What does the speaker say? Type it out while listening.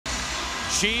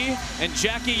She and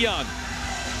Jackie Young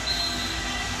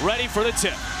ready for the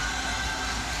tip.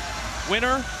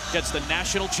 Winner gets the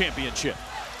national championship.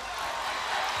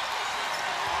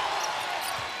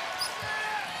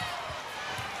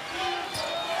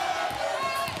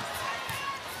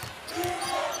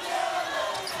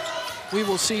 We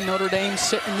will see Notre Dame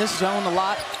sit in this zone a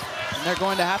lot, and they're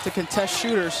going to have to contest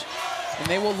shooters, and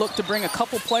they will look to bring a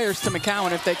couple players to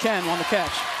McCowan if they can on the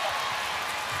catch.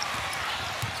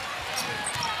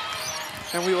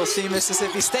 And we will see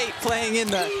Mississippi State playing in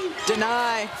the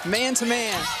deny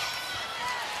man-to-man.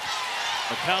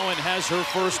 McCowan has her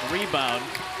first rebound.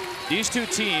 These two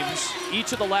teams,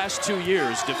 each of the last 2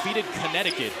 years, defeated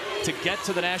Connecticut to get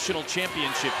to the national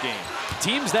championship game.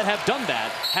 Teams that have done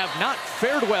that have not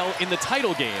fared well in the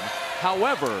title game.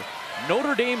 However,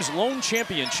 Notre Dame's lone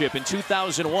championship in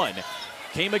 2001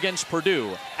 came against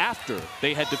Purdue after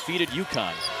they had defeated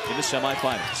UConn in the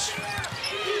semifinals.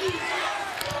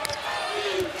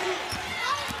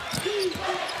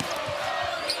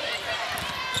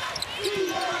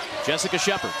 Jessica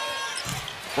Shepard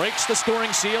breaks the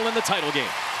scoring seal in the title game.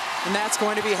 And that's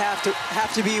going to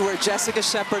have to be where Jessica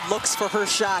Shepard looks for her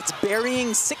shots. Burying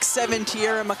 6'7"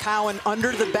 Tiara McCowan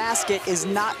under the basket is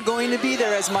not going to be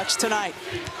there as much tonight.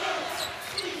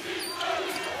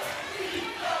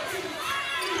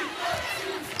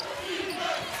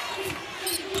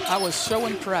 I was so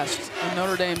impressed in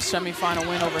Notre Dame's semifinal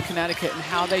win over Connecticut and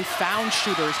how they found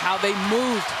shooters, how they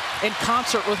moved in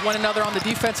concert with one another on the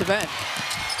defensive end.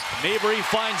 Mabry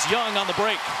finds Young on the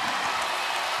break.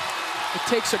 It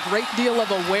takes a great deal of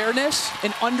awareness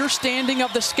and understanding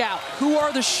of the scout. Who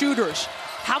are the shooters?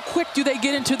 How quick do they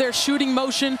get into their shooting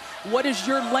motion? What is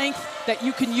your length that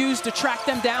you can use to track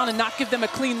them down and not give them a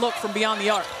clean look from beyond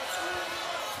the arc?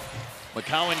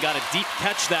 McCowan got a deep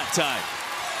catch that time.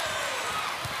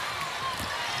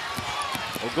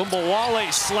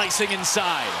 Ogunbowale slicing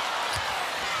inside.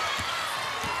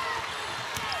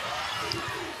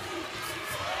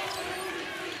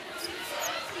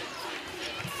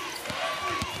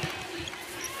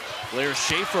 Blair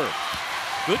Schaefer.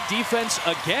 Good defense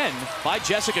again by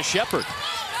Jessica Shepard.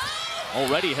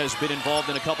 Already has been involved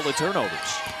in a couple of turnovers.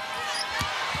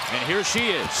 And here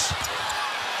she is.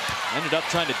 Ended up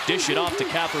trying to dish it off to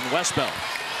Catherine Westbell.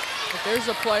 If there's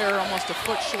a player almost a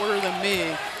foot shorter than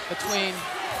me between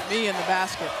me and the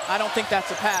basket, I don't think that's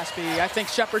a pass, B. I think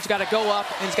Shepard's got to go up,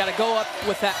 and he's got to go up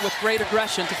with great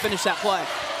aggression to finish that play.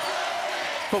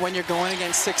 But when you're going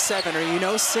against 6'7", or you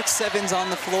know 6'7's on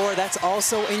the floor, that's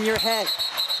also in your head.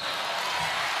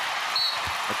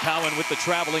 McCowan with the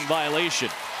traveling violation.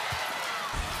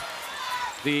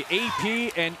 The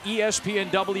AP and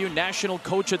ESPNW National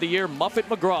Coach of the Year, Muffet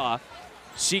McGraw,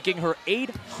 seeking her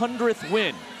 800th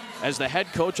win as the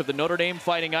head coach of the Notre Dame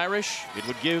Fighting Irish. It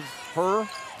would give her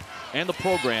and the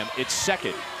program its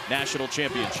second national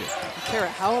championship. Kara,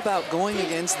 how about going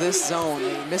against this zone?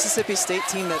 A Mississippi State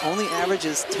team that only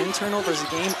averages 10 turnovers a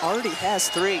game already has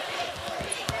 3.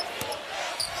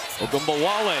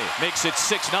 Ogunbowale makes it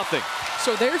 6-0.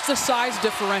 So there's the size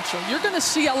differential. You're going to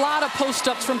see a lot of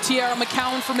post-ups from Tiara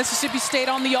McCowan for Mississippi State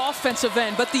on the offensive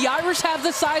end, but the Irish have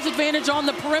the size advantage on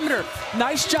the perimeter.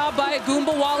 Nice job by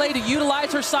Ogunbowale to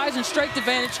utilize her size and strength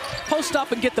advantage, post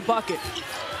up and get the bucket.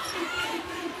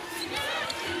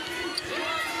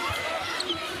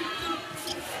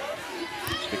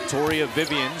 Victoria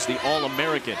Vivians, the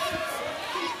All-American.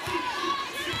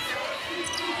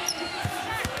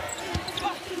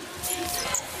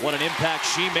 What an impact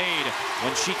she made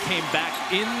when she came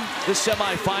back in the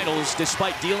semifinals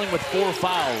despite dealing with 4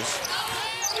 fouls.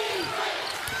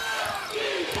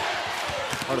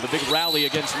 Part of the big rally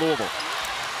against Louisville.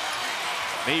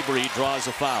 Mabry draws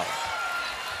a foul.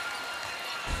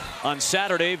 On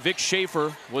Saturday, Vic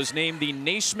Schaefer was named the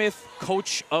Naismith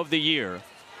Coach of the Year.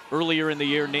 Earlier in the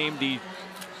year, named the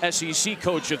SEC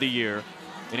Coach of the Year.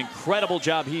 An incredible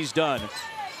job he's done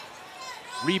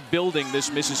rebuilding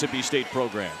this Mississippi State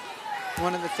program.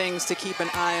 One of the things to keep an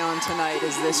eye on tonight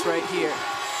is this right here.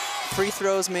 Free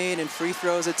throws made and free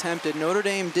throws attempted. Notre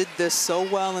Dame did this so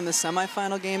well in the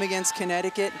semifinal game against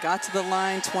Connecticut, got to the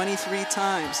line 23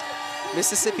 times.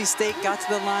 Mississippi State got to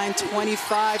the line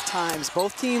 25 times.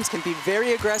 Both teams can be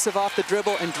very aggressive off the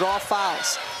dribble and draw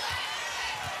fouls.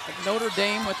 Notre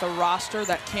Dame with a roster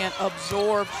that can't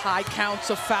absorb high counts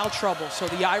of foul trouble. So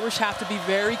the Irish have to be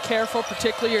very careful,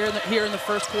 particularly here in the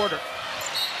first quarter.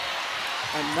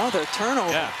 Another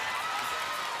turnover. Yeah.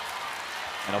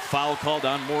 And a foul called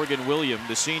on Morgan William,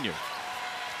 the senior.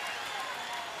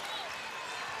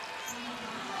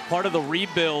 Part of the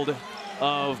rebuild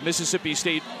of Mississippi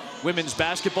State women's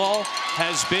basketball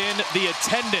has been the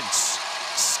attendance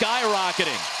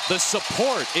skyrocketing. The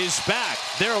support is back.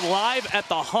 They're live at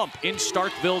the Hump in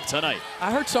Starkville tonight. I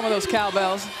heard some of those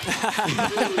cowbells.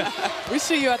 We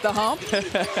see you at the Hump.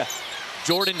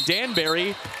 Jordan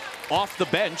Danbury off the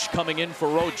bench coming in for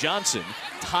Ro Johnson.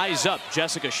 Ties up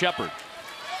Jessica Shepard.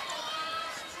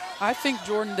 I think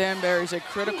Jordan Danbury is a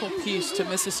critical piece to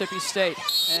Mississippi State.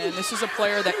 And this is a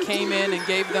player that came in and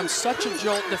gave them such a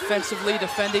jolt defensively,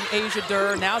 defending Asia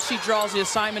Durr. Now she draws the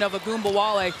assignment of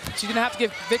Ogunbowale. She's going to have to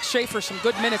give Vic Schaefer some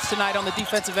good minutes tonight on the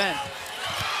defensive end.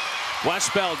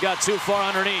 Westbeld got too far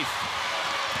underneath.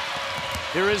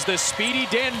 Here is the speedy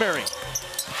Danbury.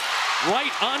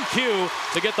 Right on cue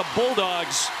to get the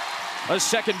Bulldogs a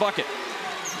second bucket.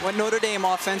 What Notre Dame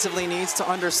offensively needs to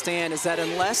understand is that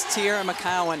unless Tiara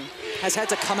McCowan has had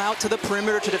to come out to the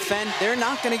perimeter to defend, they're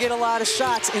not going to get a lot of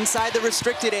shots inside the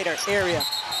restricted area.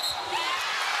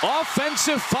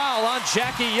 Offensive foul on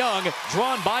Jackie Young,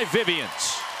 drawn by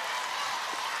Vivians.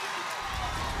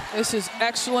 This is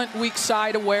excellent weak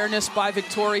side awareness by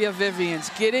Victoria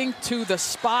Vivians, getting to the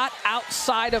spot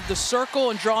outside of the circle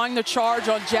and drawing the charge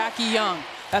on Jackie Young.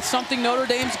 That's something Notre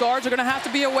Dame's guards are going to have to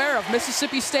be aware of.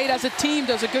 Mississippi State as a team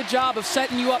does a good job of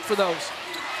setting you up for those.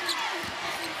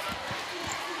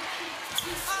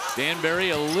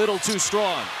 Danbury a little too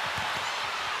strong.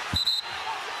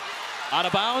 Out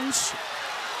of bounds.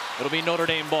 It'll be Notre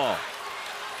Dame ball.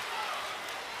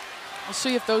 We'll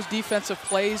see if those defensive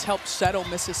plays help settle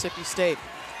Mississippi State.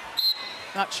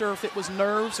 Not sure if it was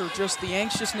nerves or just the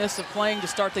anxiousness of playing to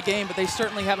start the game, but they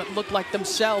certainly haven't looked like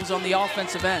themselves on the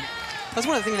offensive end. That's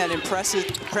one of the things that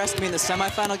impressed me in the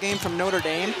semifinal game from Notre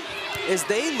Dame is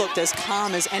they looked as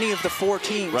calm as any of the four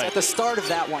teams at the start of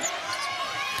that one.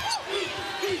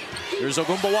 Here's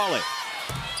Ogunbowale.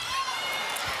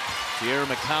 Tiara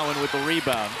McCowan with the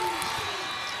rebound.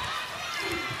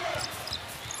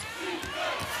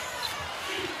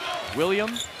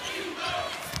 William.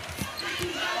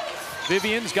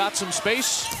 Vivian's got some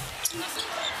space.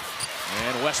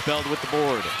 And Westbeld with the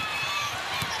board.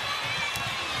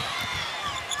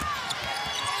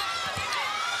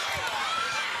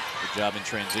 Good job in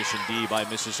transition D by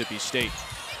Mississippi State.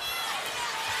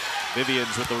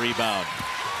 Vivians with the rebound.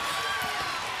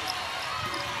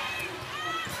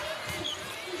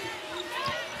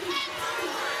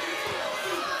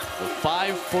 The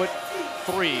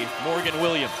 5'3" Morgan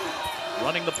Williams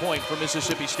running the point for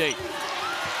Mississippi State.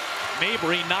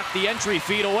 Mabry knocked the entry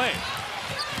feed away.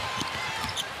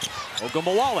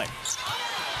 Ogunbowale.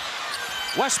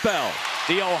 Westbeld,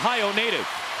 the Ohio native.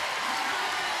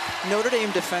 Notre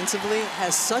Dame defensively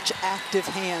has such active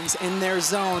hands in their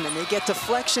zone, and they get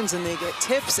deflections and they get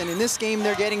tips, and in this game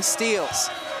they're getting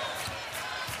steals.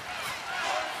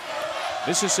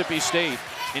 Mississippi State,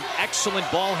 an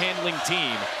excellent ball handling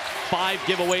team. 5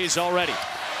 giveaways already.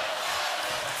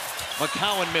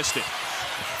 McCowan missed it.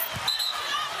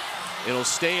 It'll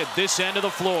stay at this end of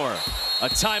the floor. A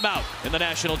timeout in the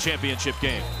national championship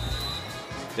game.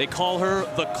 They call her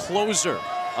the closer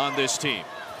on this team.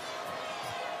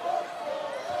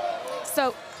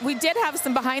 So we did have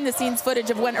some behind the scenes footage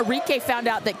of when Arike found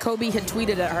out that Kobe had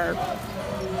tweeted at her.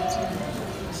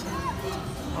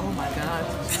 Oh my God.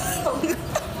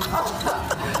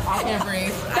 I can't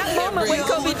breathe. That moment when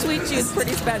Kobe tweets you is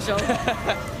pretty special.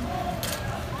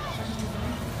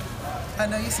 I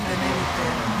know you see the name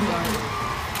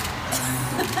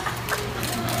there.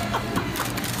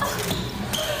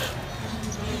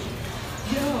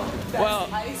 Well,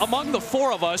 among the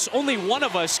 4 of us, only one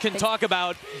of us can talk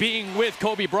about being with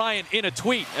Kobe Bryant in a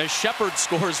tweet as Shepard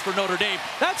scores for Notre Dame.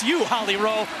 That's you, Holly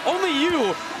Rowe. Only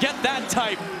you get that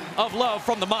type of love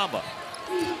from the Mamba.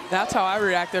 That's how I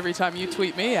react every time you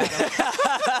tweet me,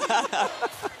 Adam.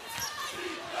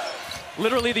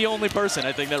 Literally the only person,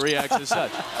 I think, that reacts as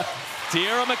such.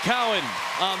 Tiara McCowan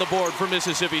on the board for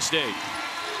Mississippi State.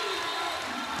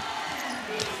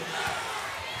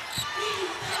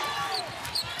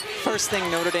 First thing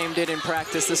Notre Dame did in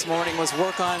practice this morning was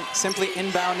work on simply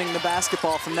inbounding the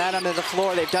basketball from that under the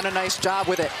floor. They've done a nice job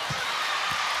with it.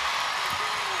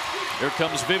 Here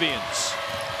comes Vivians.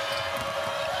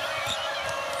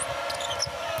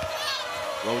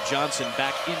 Ro Johnson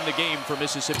back in the game for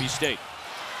Mississippi State.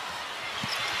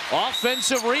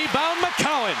 Offensive rebound,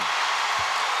 McCowan.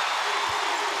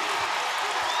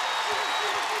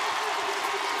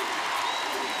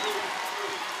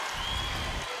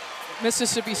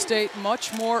 Mississippi State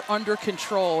much more under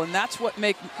control, and that's what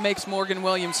makes Morgan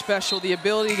Williams special, the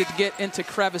ability to get into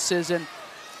crevices, and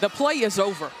the play is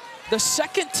over. The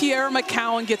second Tiara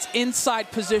McCowan gets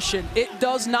inside position, it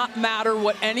does not matter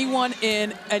what anyone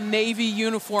in a Navy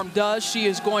uniform does. She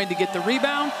is going to get the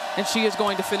rebound, and she is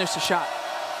going to finish the shot.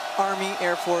 Army,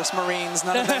 Air Force, Marines.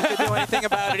 None of them could do anything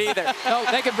about it either. No,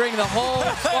 they could bring the whole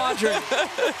squadron.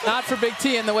 Not for Big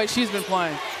T in the way she's been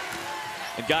playing.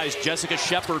 And guys, Jessica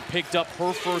Shepard picked up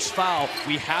her first foul.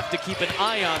 We have to keep an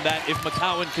eye on that if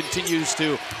McCowan continues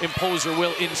to impose her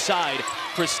will inside.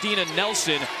 Christina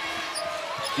Nelson,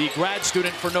 the grad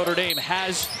student for Notre Dame,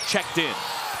 has checked in.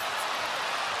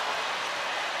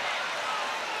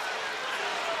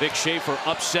 Vic Schaefer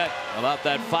upset about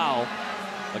that foul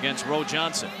against Roe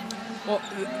Johnson. Well,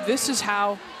 this is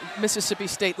how Mississippi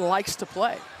State likes to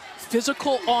play.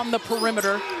 Physical on the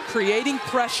perimeter, creating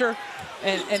pressure,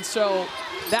 and so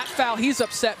that foul, he's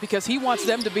upset because he wants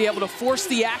them to be able to force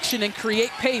the action and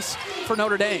create pace for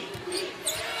Notre Dame.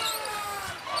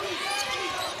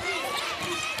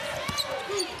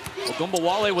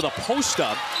 Ogunbowale with a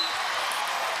post-up,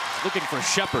 looking for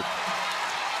Shepard.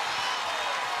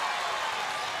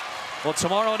 Well,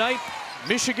 tomorrow night,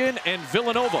 Michigan and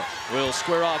Villanova will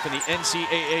square off in the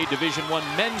NCAA Division I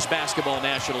Men's Basketball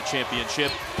National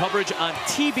Championship. Coverage on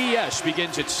TBS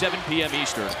begins at 7 p.m.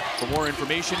 Eastern. For more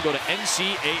information, go to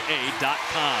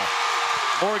ncaa.com.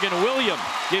 Morgan William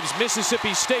gives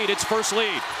Mississippi State its first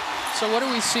lead. So what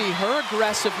do we see? Her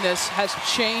aggressiveness has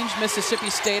changed Mississippi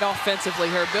State offensively,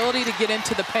 her ability to get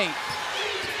into the paint.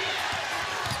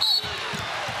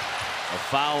 A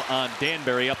foul on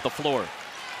Danbury up the floor.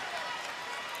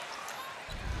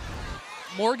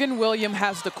 Morgan William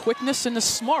has the quickness and the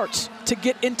smarts to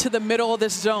get into the middle of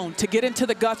this zone, to get into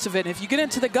the guts of it. And if you get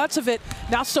into the guts of it,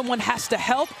 now someone has to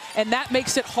help, and that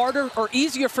makes it harder or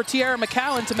easier for Tiara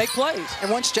McCowan to make plays.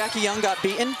 And once Jackie Young got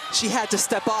beaten, she had to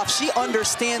step off. She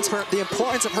understands the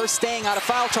importance of her staying out of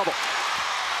foul trouble.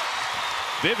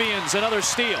 Vivian's another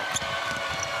steal.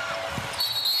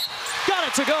 Got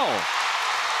it to go.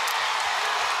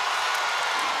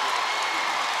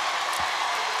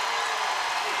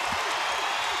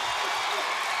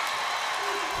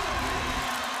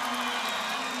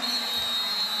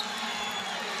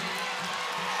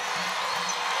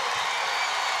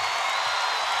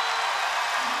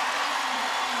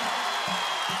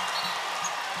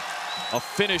 A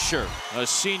finisher, a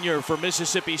senior for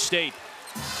Mississippi State.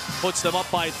 Puts them up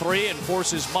by 3 and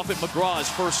forces Muffet McGraw's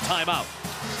first timeout.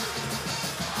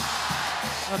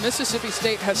 Mississippi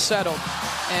State has settled,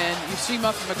 and you see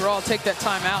Muffet McGraw take that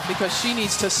timeout because she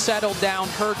needs to settle down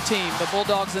her team. The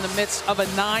Bulldogs in the midst of a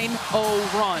 9-0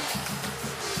 run.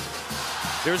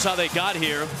 Here's how they got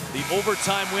here. The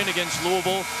overtime win against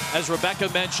Louisville, as Rebecca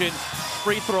mentioned.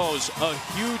 Free throws, a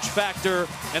huge factor,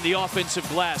 and the offensive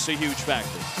glass, a huge factor.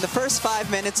 In the first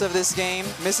 5 minutes of this game,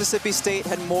 Mississippi State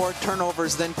had more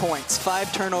turnovers than points.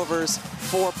 5 turnovers,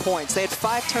 4 points. They had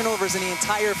 5 turnovers in the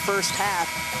entire first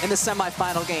half in the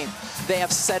semifinal game. They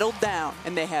have settled down,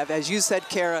 and they have, as you said,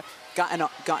 Kara,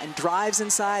 gotten drives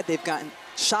inside. They've gotten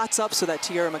shots up so that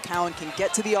Tiara McCowan can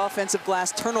get to the offensive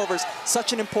glass. Turnovers,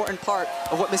 such an important part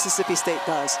of what Mississippi State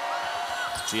does.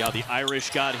 See how the Irish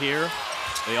got here.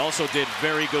 They also did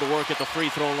very good work at the free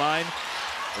throw line.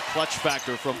 The clutch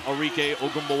factor from Arike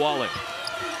Ogunbowale.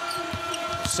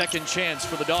 Second chance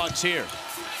for the Dogs here.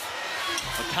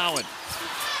 McCowan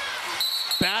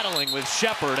battling with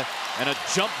Shepard, and a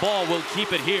jump ball will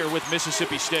keep it here with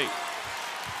Mississippi State.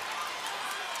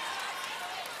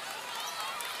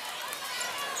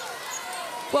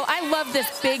 Well, I love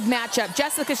this big matchup.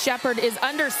 Jessica Shepard is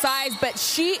undersized, but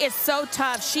she is so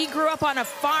tough. She grew up on a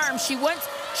farm. She once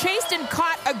chased and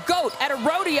caught a goat at a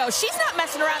rodeo. She's not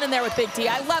messing around in there with Big T.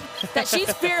 I love that she's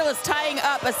fearless, tying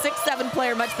up a 6'7"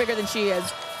 player much bigger than she is.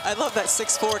 I love that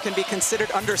 6'4" can be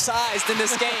considered undersized in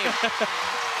this game.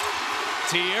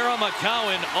 Tiara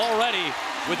McCowan already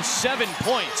with 7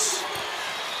 points,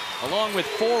 along with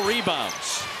 4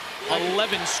 rebounds.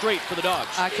 11 straight for the Dogs.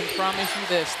 I can promise you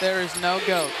this, there is no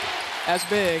goat as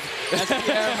big as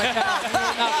Tiara McCowan.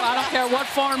 I don't care what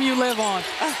farm you live on.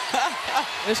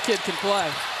 This kid can play.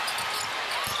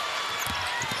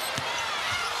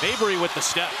 Mabry with the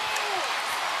step.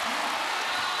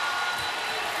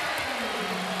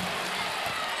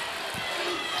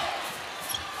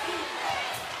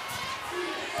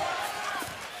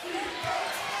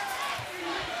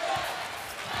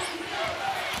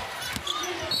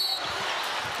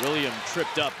 William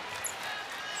tripped up.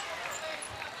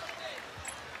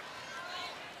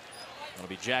 That'll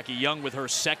be Jackie Young with her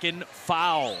second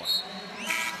foul.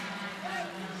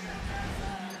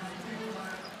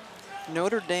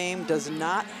 Notre Dame does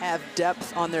not have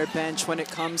depth on their bench when it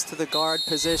comes to the guard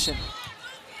position.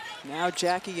 Now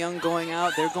Jackie Young going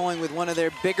out. They're going with one of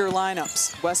their bigger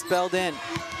lineups. Westbeld in.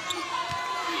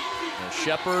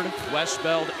 Shepard,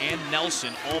 Westbeld, and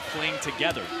Nelson all playing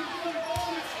together.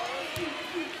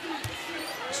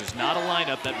 This is It's not a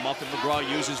lineup that Muffin McGraw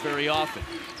uses very often.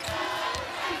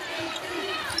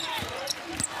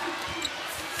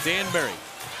 Danbury.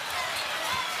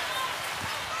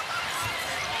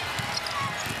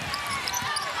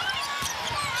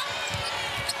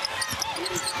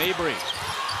 Mabry.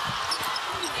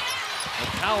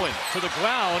 McCowan to the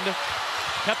ground.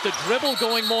 Kept the dribble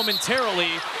going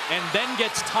momentarily and then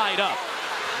gets tied up.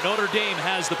 Notre Dame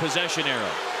has the possession arrow.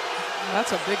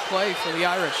 That's a big play for the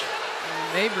Irish.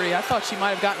 Mabry, I thought she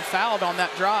might have gotten fouled on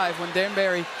that drive when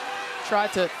Danbury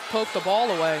tried to poke the ball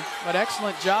away. But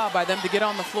excellent job by them to get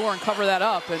on the floor and cover that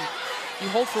up. And you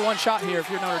hold for one shot here if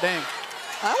you're Notre Dame.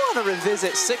 I want to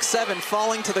revisit 6'7"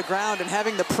 falling to the ground and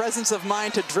having the presence of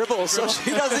mind to dribble so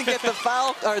she doesn't get the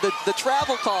foul or the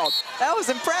travel called. That was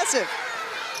impressive.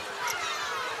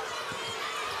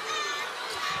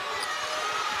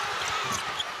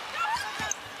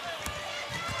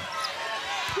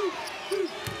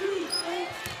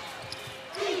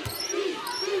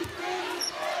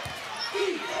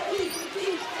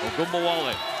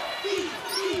 Ogunbowale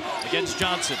against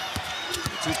Johnson.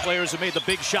 The two players who made the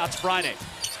big shots Friday.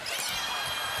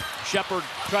 Shepard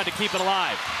tried to keep it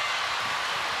alive.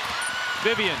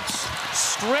 Vivians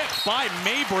stripped by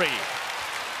Mabry.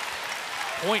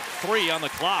 0.3 on the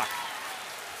clock.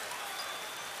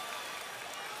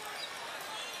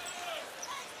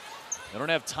 They don't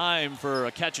have time for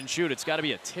a catch and shoot. It's got to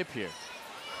be a tip here.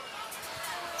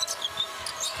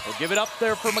 They'll give it up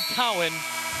there for McCowan.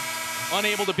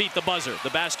 Unable to beat the buzzer. The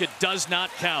basket does not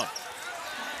count.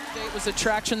 It was the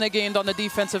traction they gained on the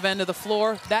defensive end of the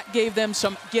floor. That gave them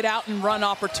some get out and run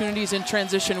opportunities in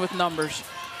transition with numbers.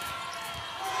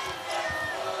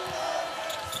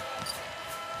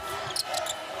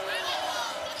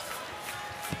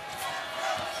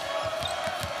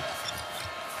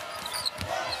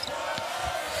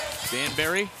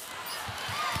 Danbury,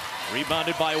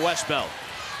 rebounded by Westbell.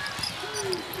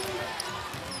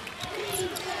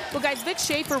 Well, guys, Vic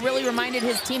Schaefer really reminded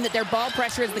his team that their ball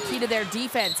pressure is the key to their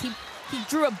defense. He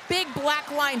drew a big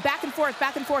black line back and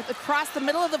forth across the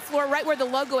middle of the floor, right where the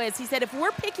logo is. He said, if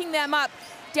we're picking them up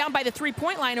down by the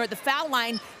three-point line or at the foul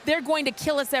line, they're going to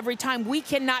kill us every time. We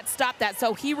cannot stop that.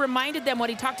 So he reminded them what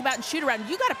he talked about in shoot-around.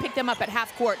 You got to pick them up at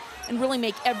half court and really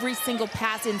make every single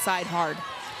pass inside hard.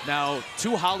 Now,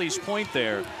 to Holly's point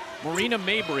there, Marina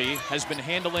Mabry has been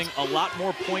handling a lot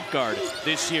more point guard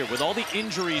this year. With all the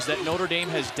injuries that Notre Dame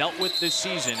has dealt with this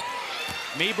season,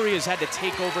 Mabry has had to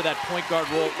take over that point guard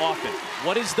role often.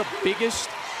 What is the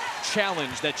biggest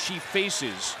challenge that she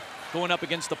faces going up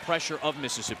against the pressure of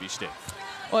Mississippi State?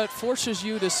 Well, it forces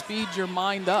you to speed your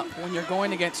mind up when you're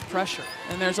going against pressure.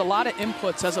 And there's a lot of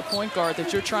inputs as a point guard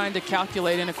that you're trying to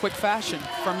calculate in a quick fashion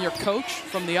from your coach,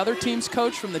 from the other team's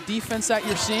coach, from the defense that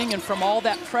you're seeing, and from all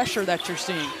that pressure that you're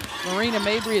seeing. Marina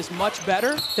Mabry is much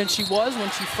better than she was when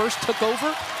she first took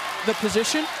over the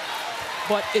position,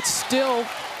 but it's still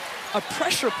a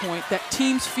pressure point that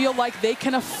teams feel like they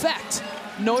can affect.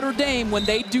 Notre Dame, when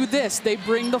they do this, they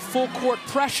bring the full court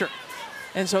pressure.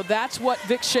 And so that's what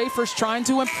Vic Schaefer's trying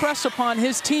to impress upon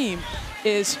his team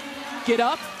is get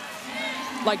up,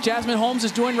 like Jasmine Holmes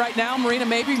is doing right now. Marina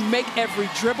Mabry, make every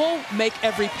dribble, make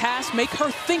every pass, make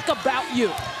her think about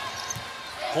you.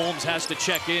 Holmes has to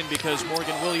check in because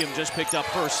Morgan Williams just picked up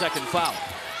her second foul.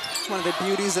 One of the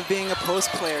beauties of being a post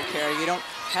player, Carrie. You don't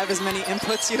have as many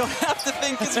inputs. You don't have to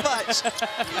think as much.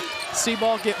 See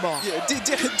ball, get ball. Yeah, do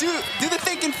the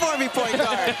thinking for me, point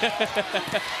guard.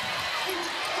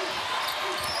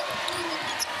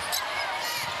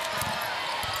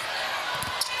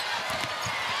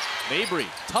 Mabry,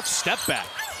 tough step back.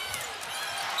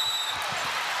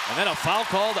 And then a foul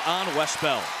called on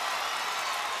Westbell.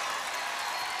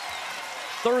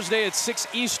 Thursday at 6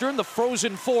 Eastern, the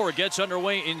Frozen Four gets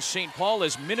underway in St. Paul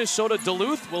as Minnesota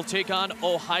Duluth will take on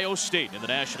Ohio State in the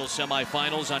national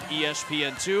semifinals on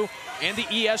ESPN2 and the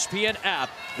ESPN app.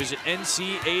 Visit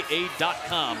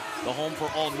NCAA.com, the home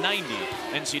for all 90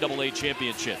 NCAA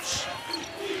championships.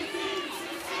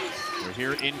 We're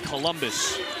here in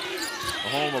Columbus, the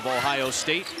home of Ohio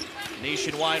State.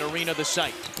 Nationwide Arena, the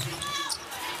site.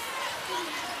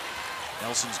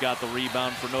 Nelson's got the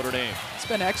rebound for Notre Dame. It's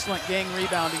been excellent gang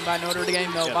rebounding by Notre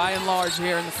Dame, though, by and large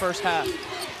here in the first half.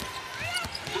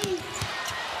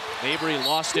 Mabry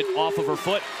lost it off of her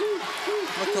foot.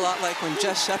 Looked a lot like when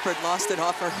Jess Shepard lost it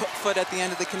off her foot at the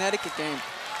end of the Connecticut game.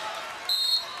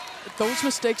 But those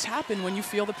mistakes happen when you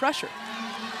feel the pressure,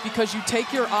 because you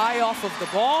take your eye off of the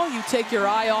ball, you take your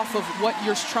eye off of what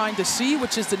you're trying to see,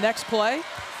 which is the next play.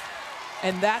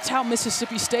 And that's how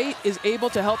Mississippi State is able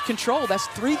to help control. That's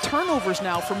 3 turnovers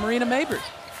now for Marina Mabry.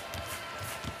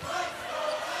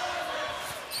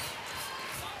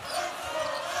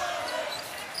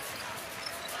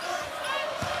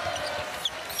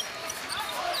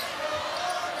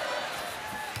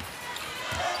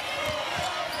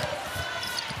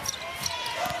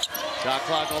 Shot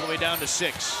clock all the way down to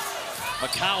 6.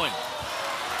 McCowan.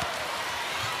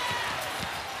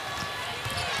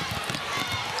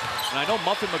 And I know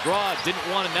Muffet McGraw didn't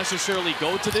want to necessarily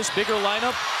go to this bigger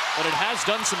lineup, but it has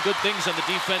done some good things on the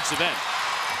defensive end.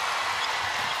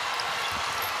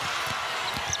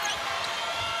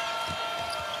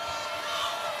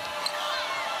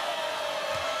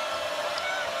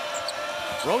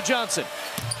 Roe Johnson,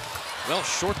 well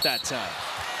short that time.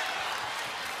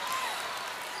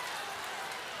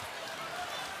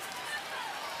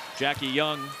 Jackie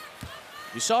Young,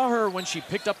 you saw her when she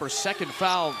picked up her second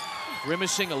foul,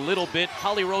 grimacing a little bit.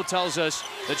 Holly Rowe tells us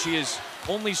that she is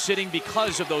only sitting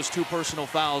because of those 2 personal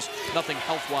fouls, nothing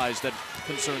health-wise that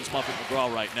concerns Muffet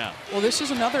McGraw right now. Well, this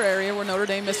is another area where Notre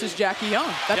Dame misses Jackie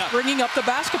Young. That's bringing up the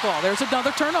basketball. There's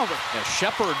another turnover. Yeah,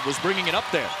 Shepard was bringing it up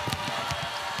there.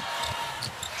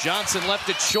 Johnson left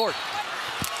it short.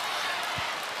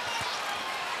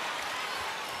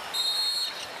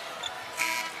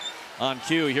 On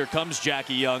cue, here comes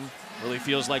Jackie Young. Really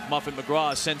feels like Muffet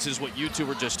McGraw senses what you two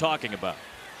were just talking about.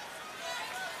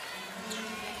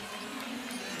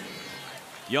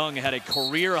 Young had a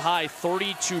career-high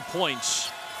 32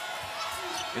 points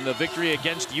in the victory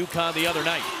against UConn the other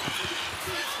night.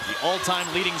 The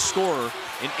all-time leading scorer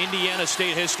in Indiana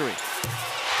State history.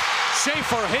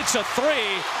 Schaefer hits a 3.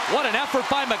 What an effort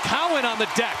by McCowan on the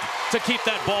deck to keep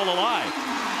that ball alive.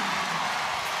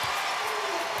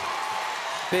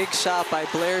 Big shot by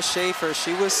Blair Schaefer.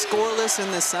 She was scoreless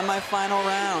in the semifinal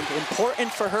round.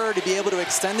 Important for her to be able to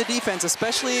extend the defense,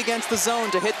 especially against the zone,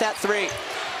 to hit that 3.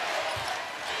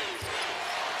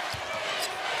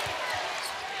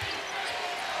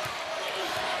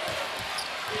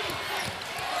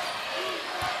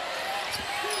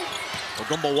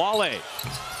 Ogunbowale.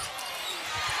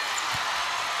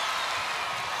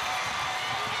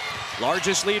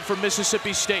 Largest lead for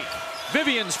Mississippi State.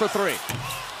 Vivians for 3.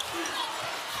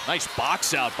 Nice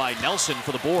box out by Nelson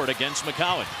for the board against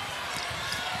McCowan.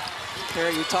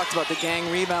 Kerry, you talked about the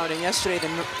gang rebounding. Yesterday, the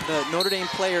Notre Dame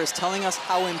players telling us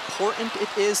how important it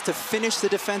is to finish the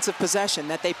defensive possession,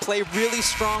 that they play really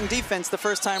strong defense the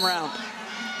first time around.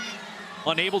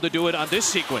 Unable to do it on this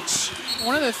sequence.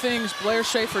 One of the things Blair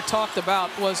Schaefer talked about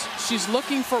was she's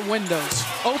looking for windows,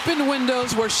 open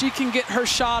windows where she can get her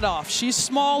shot off. She's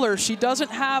smaller. She doesn't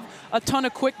have a ton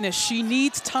of quickness. She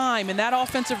needs time, and that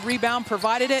offensive rebound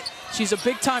provided it. She's a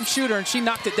big-time shooter, and she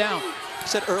knocked it down. She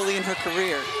said early in her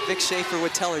career, Vic Schaefer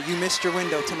would tell her, you missed your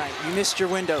window tonight. You missed your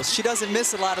windows. She doesn't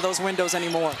miss a lot of those windows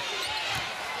anymore.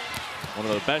 One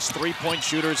of the best three-point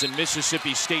shooters in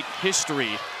Mississippi State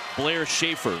history, Blair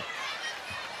Schaefer.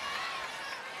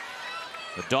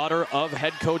 The daughter of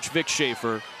head coach Vic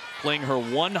Schaefer, playing her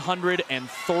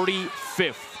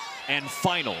 135th and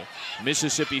final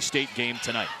Mississippi State game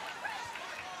tonight.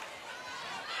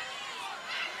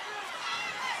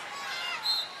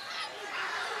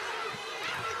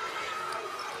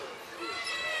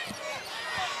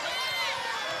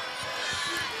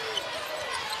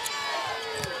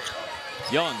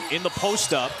 Young in the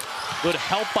post up. Good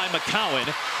help by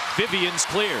McCowan. Vivians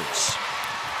clears.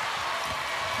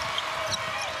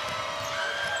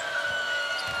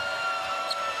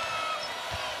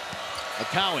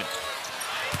 McCowan.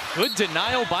 Good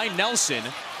denial by Nelson.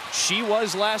 She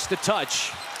was last to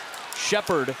touch.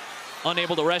 Shepard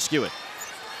unable to rescue it.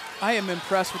 I am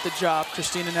impressed with the job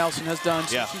Christina Nelson has done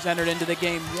since she's entered into the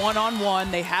game. One-on-one,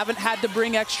 they haven't had to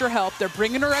bring extra help. They're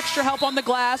bringing her extra help on the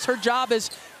glass. Her job is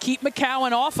keep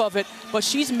McCowan off of it, but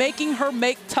she's making her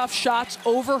make tough shots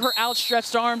over her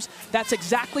outstretched arms. That's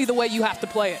exactly the way you have to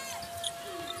play it.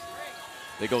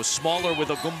 They go smaller with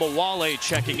Ogunbowale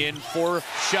checking in for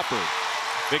Shepard.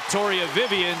 Victoria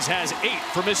Vivians has 8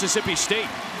 for Mississippi State.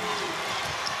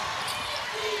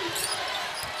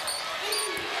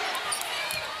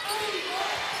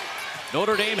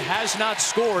 Notre Dame has not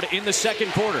scored in the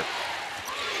second quarter.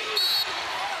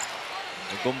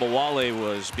 Ogunbowale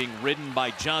was being ridden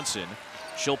by Johnson.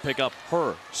 She'll pick up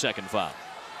her second foul.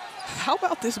 How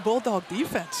about this Bulldog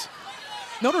defense?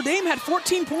 Notre Dame had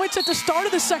 14 points at the start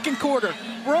of the second quarter.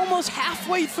 We're almost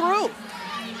halfway through.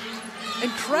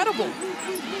 Incredible.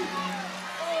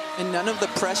 And none of the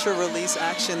pressure release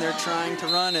action they're trying to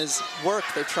run has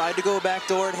worked. They tried to go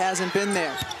backdoor, it hasn't been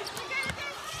there.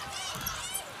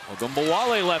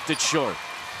 Ogunbowale left it short.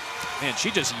 Man, she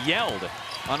just yelled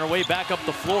on her way back up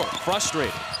the floor,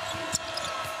 frustrated.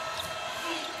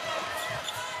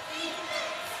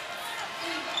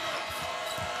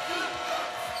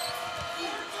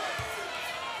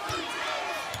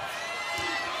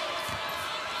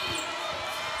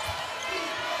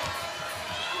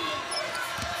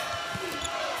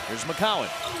 Here's McCowan.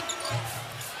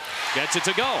 Gets it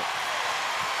to go.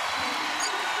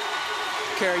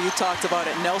 Kara, you talked about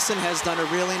it. Nelson has done a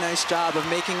really nice job of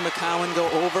making McCowan go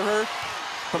over her,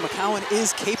 but McCowan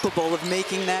is capable of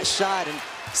making that shot and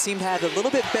seemed to have a little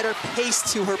bit better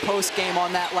pace to her post game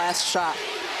on that last shot.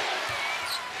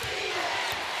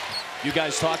 You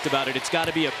guys talked about it. It's got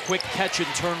to be a quick catch and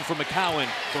turn for McCowan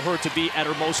for her to be at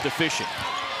her most efficient.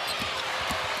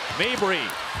 Mabry,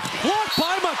 blocked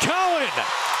by McCowan.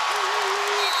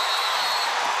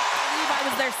 I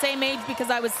was their same age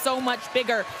because I was so much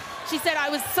bigger. She said, I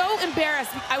was so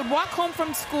embarrassed. I would walk home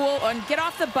from school and get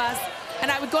off the bus, and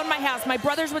I would go to my house. My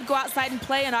brothers would go outside and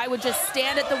play, and I would just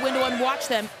stand at the window and watch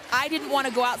them. I didn't want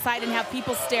to go outside and have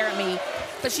people stare at me.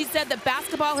 But she said that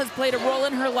basketball has played a role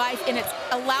in her life, and it's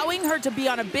allowing her to be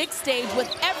on a big stage with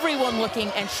everyone looking,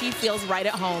 and she feels right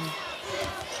at home.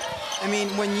 I mean,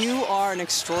 when you are an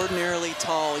extraordinarily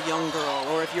tall young girl,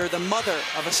 or if you're the mother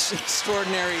of an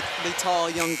extraordinarily tall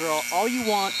young girl, all you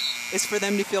want is for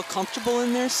them to feel comfortable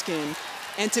in their skin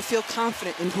and to feel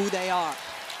confident in who they are.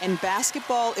 And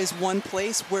basketball is one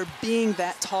place where being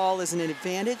that tall is an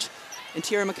advantage. And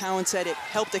Tiara McCowan said it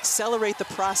helped accelerate the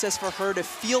process for her to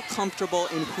feel comfortable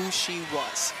in who she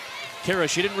was. Kara,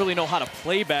 she didn't really know how to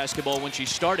play basketball when she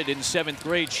started in 7th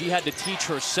grade. She had to teach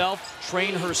herself,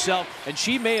 train herself, and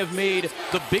she may have made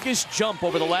the biggest jump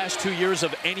over the last 2 years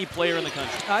of any player in the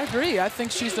country. I agree. I think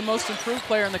she's the most improved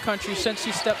player in the country since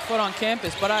she stepped foot on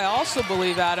campus. But I also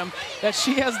believe, Adam, that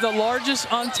she has the largest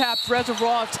untapped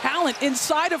reservoir of talent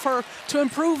inside of her to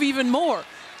improve even more.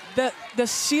 The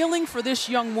ceiling for this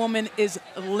young woman is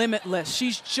limitless.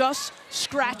 She's just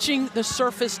scratching the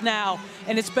surface now,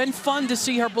 and it's been fun to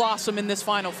see her blossom in this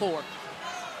Final Four.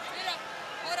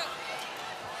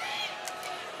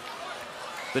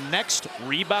 The next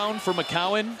rebound for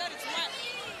McCowan,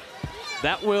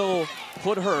 that will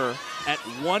put her at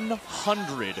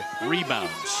 100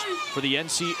 rebounds for the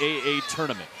NCAA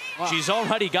tournament. Wow. She's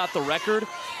already got the record.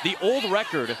 The old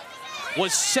record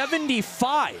was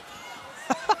 75.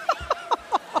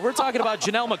 We're talking about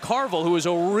Janelle McCarville, who is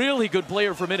a really good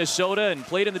player for Minnesota and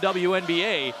played in the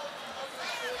WNBA.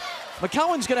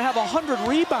 McCowan's going to have 100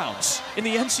 rebounds in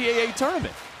the NCAA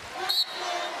tournament.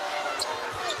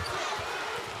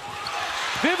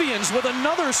 Vivians with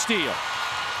another steal.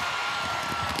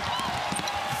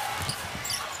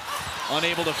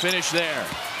 Unable to finish there.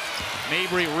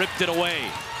 Mabry ripped it away.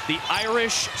 The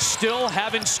Irish still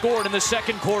haven't scored in the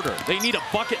second quarter. They need a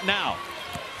bucket now.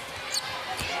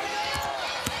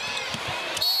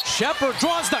 Shepard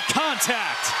draws the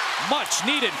contact. Much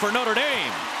needed for Notre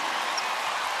Dame.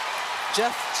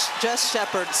 Jess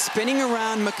Shepard spinning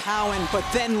around McCowan, but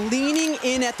then leaning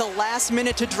in at the last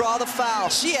minute to draw the foul.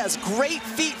 She has great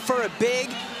feet for a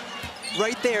big.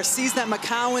 Right there, sees that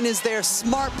McCowan is there.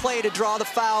 Smart play to draw the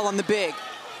foul on the big.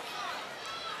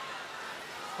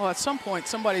 Well, at some point,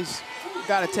 somebody's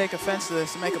got to take offense to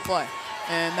this and make a play.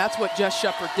 And that's what Jess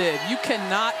Shepard did. You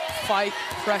cannot fight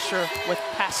pressure with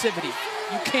passivity.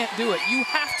 You can't do it. You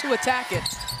have to attack it.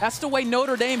 That's the way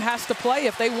Notre Dame has to play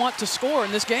if they want to score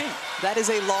in this game. That is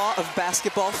a law of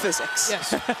basketball physics.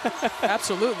 Yes,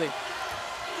 absolutely.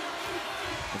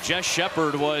 Jess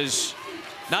Shepard was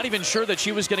not even sure that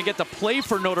she was going to get to play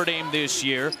for Notre Dame this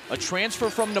year. A transfer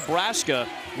from Nebraska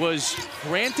was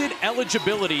granted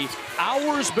eligibility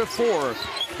hours before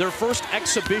their first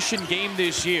exhibition game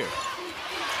this year.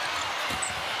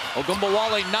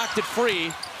 Ogunbowale knocked it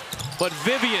free, but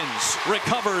Vivians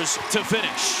recovers to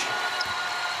finish.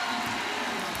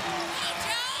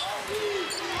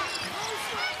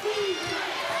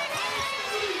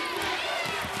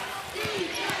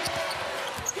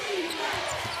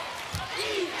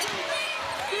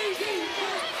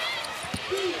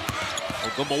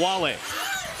 Ogunbowale.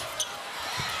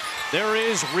 There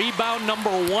is rebound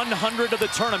number 100 of the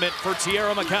tournament for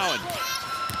Tiara McCowan.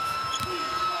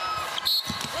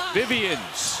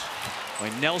 Vivians.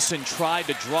 When Nelson tried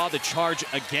to draw the charge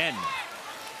again.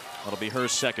 That'll be her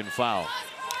second foul.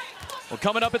 Well,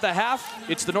 coming up at the half,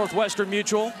 it's the Northwestern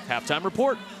Mutual halftime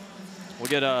report. We'll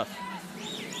get a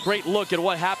great look at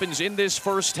what happens in this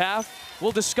first half.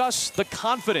 We'll discuss the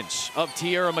confidence of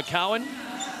Tiara McCowan.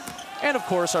 And of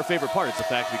course, our favorite part is the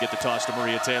fact we get to toss to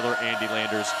Maria Taylor, Andy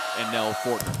Landers, and Nell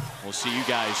Fortner. We'll see you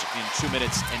guys in 2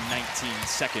 minutes and 19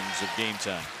 seconds of game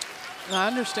time. I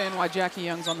understand why Jackie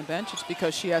Young's on the bench. It's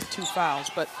because she has 2 fouls.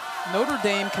 But Notre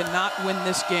Dame cannot win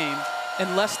this game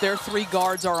unless their 3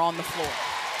 guards are on the floor.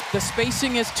 The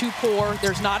spacing is too poor.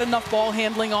 There's not enough ball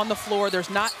handling on the floor.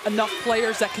 There's not enough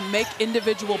players that can make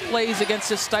individual plays against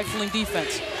this stifling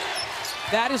defense.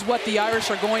 That is what the Irish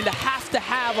are going to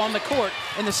have on the court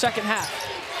in the second half.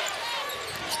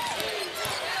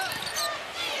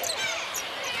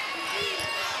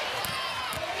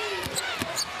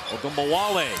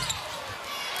 Ogunbowale.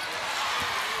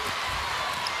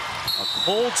 A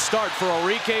cold start for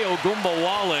Arike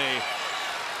Ogunbowale.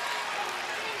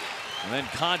 And then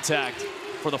contact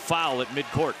for the foul at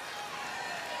midcourt.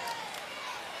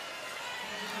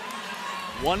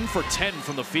 1 for 10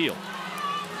 from the field.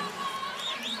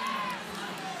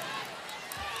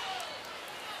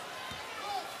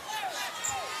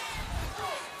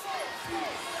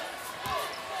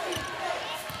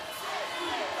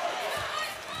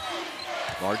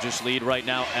 Largest lead right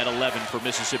now at 11 for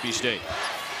Mississippi State.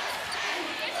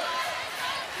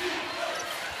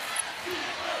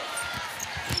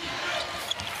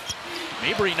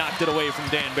 Mabry knocked it away from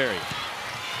Danbury.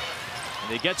 And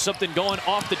they get something going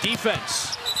off the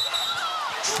defense.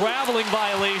 Traveling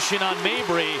violation on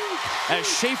Mabry as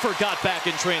Schaefer got back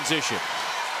in transition.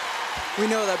 We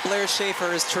know that Blair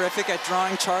Schaefer is terrific at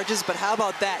drawing charges, but how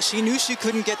about that? She knew she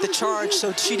couldn't get the charge,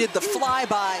 so she did the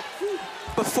flyby,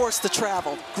 but forced the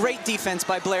travel. Great defense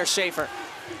by Blair Schaefer.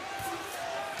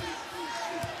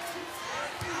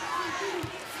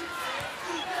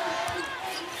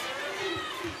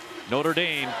 Notre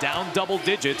Dame down double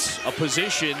digits, a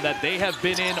position that they have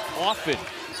been in often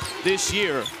this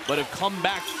year, but have come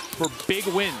back for big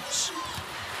wins.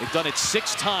 They've done it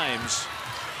 6 times.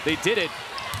 They did it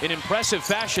in impressive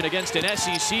fashion against an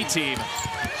SEC team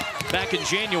back in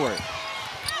January.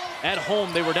 At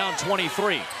home, they were down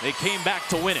 23. They came back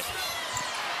to win it.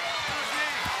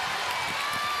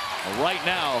 Right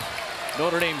now,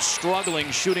 Notre Dame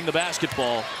struggling shooting the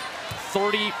basketball,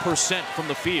 30% from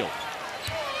the field.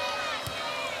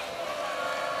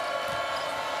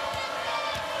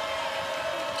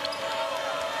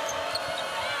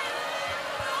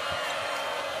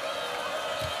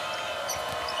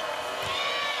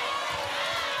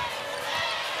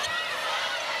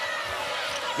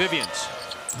 Vivians,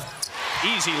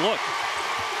 easy look.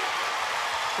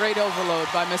 Great overload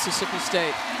by Mississippi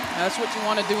State. That's what you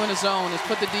want to do in a zone, is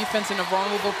put the defense in a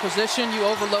vulnerable position. You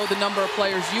overload the number of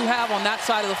players you have on that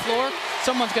side of the floor.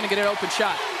 Someone's going to get an open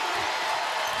shot.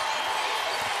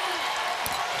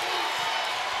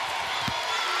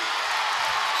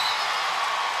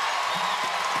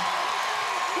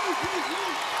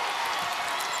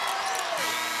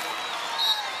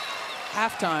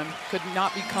 Halftime could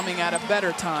not be coming at a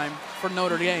better time for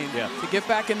Notre Dame to get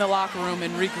back in the locker room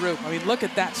and regroup. I mean, look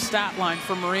at that stat line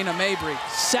for Marina Mabry.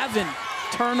 7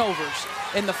 turnovers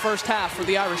in the first half for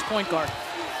the Irish point guard.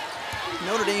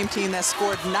 Notre Dame team that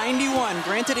scored 91.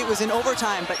 Granted, it was in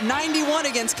overtime, but 91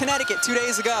 against Connecticut 2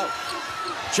 days ago.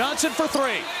 Johnson for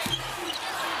 3.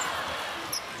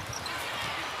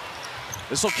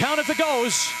 This will count if it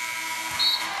goes.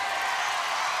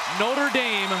 Notre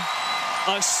Dame,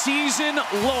 a season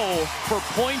low for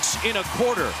points in a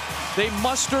quarter. They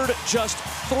mustered just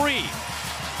 3.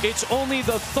 It's only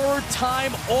the 3rd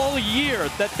time all year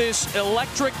that this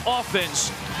electric offense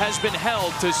has been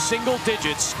held to single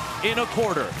digits in a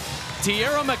quarter.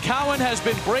 Tiara McCowan has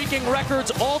been breaking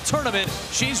records all tournament.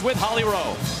 She's with Holly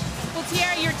Rowe. Well,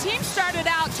 Tiara, your team started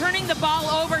out turning the ball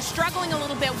over, struggling a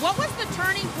little bit. What was the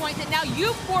turning point that now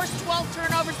you forced 12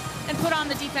 turnovers and put on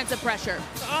the defensive pressure?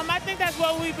 I think that's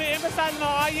what we've been emphasizing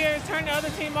all year, is turning the other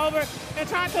team over and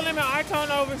trying to limit our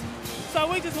turnovers.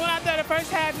 So we just went out there the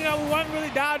first half, we weren't really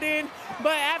dialed in.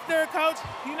 But after coach,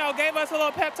 gave us a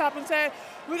little pep talk and said,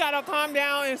 we got to calm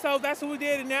down. And so that's what we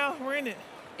did, and now we're in it.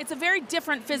 It's a very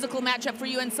different physical matchup for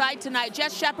you inside tonight.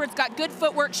 Jess Shepard's got good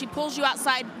footwork. She pulls you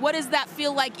outside. What does that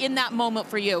feel like in that moment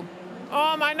for you?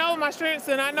 I know my strengths,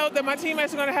 and I know that my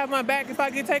teammates are going to have my back if I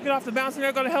get taken off the bounce, and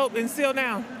they're going to help and seal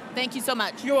down. Thank you so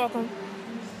much. You're welcome.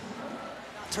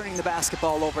 Turning the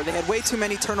basketball over. They had way too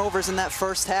many turnovers in that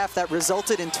first half that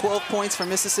resulted in 12 points for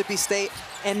Mississippi State,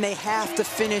 and they have to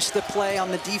finish the play on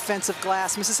the defensive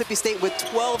glass. Mississippi State with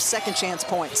 12 second chance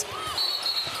points.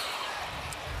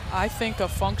 I think a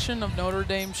function of Notre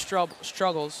Dame's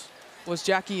struggles was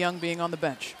Jackie Young being on the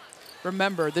bench.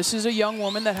 Remember, this is a young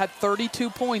woman that had 32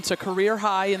 points, a career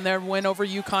high in their win over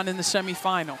UConn in the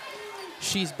semifinal.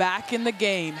 She's back in the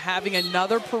game, having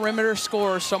another perimeter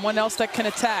scorer, someone else that can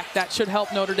attack. That should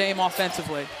help Notre Dame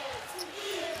offensively.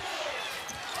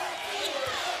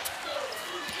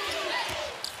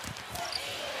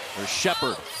 There's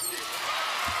Shepard.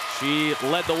 She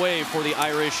led the way for the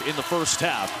Irish in the first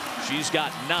half. She's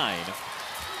got 9.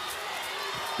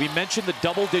 We mentioned the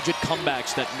double-digit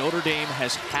comebacks that Notre Dame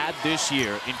has had this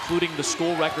year, including the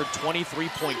school record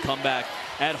 23-point comeback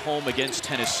at home against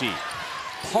Tennessee.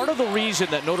 Part of the reason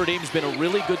that Notre Dame's been a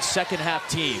really good second-half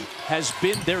team has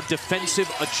been their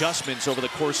defensive adjustments over the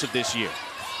course of this year.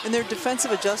 And they're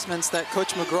defensive adjustments that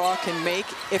Coach McGraw can make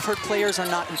if her players are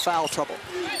not in foul trouble.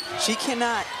 She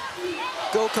cannot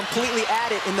go completely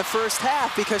at it in the first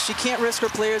half because she can't risk her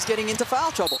players getting into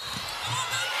foul trouble.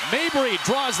 Mabry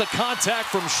draws the contact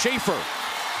from Schaefer.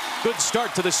 Good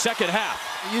start to the second half.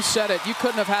 You said it. You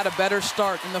couldn't have had a better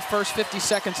start in the first 50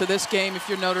 seconds of this game if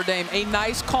you're Notre Dame. A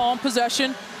nice, calm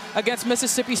possession against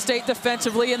Mississippi State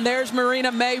defensively, and there's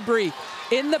Marina Mabry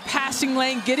in the passing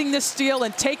lane, getting the steal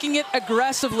and taking it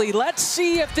aggressively. Let's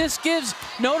see if this gives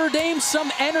Notre Dame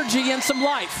some energy and some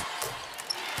life.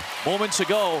 Moments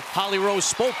ago, Holly Rose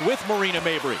spoke with Marina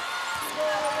Mabry.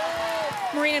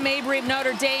 Marina Mabry of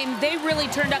Notre Dame, they really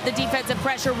turned up the defensive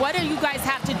pressure. What do you guys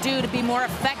have to do to be more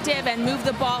effective and move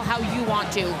the ball how you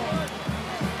want to?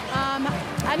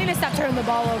 I need to stop turning the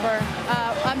ball over.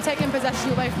 I'm taking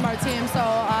possession away from our team, so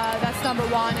that's number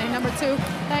one. And number two,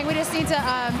 I think we just need to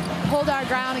hold our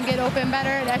ground and get open better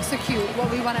and execute what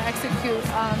we want to execute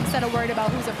instead of worried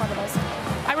about who's in front of us.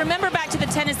 I remember back to the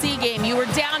Tennessee game, you were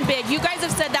down big. You guys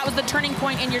have said that was the turning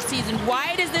point in your season.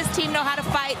 Why does this team know how to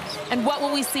fight, and what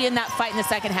will we see in that fight in the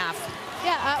second half?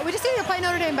 Yeah, we just need to play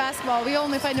Notre Dame basketball. We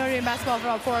only played Notre Dame basketball for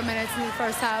about 4 minutes in the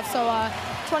first half, so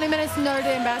 20 minutes in Notre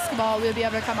Dame basketball, we'll be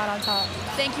able to come out on top.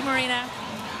 Thank you, Marina.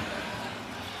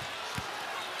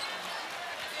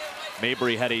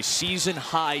 Mabry had a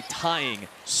season-high tying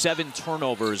 7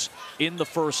 turnovers in the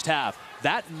first half.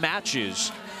 That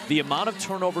matches the amount of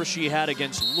turnovers she had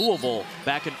against Louisville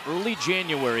back in early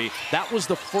January. That was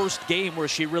the first game where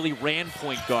she really ran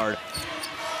point guard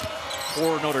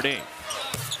for Notre Dame.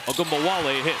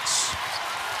 Ogunbowale hits.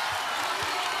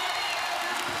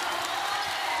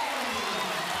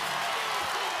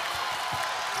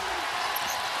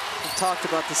 We've talked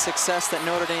about the success that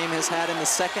Notre Dame has had in the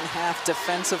second half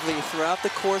defensively throughout the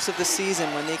course of the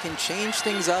season when they can change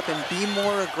things up and be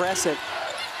more aggressive.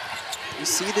 You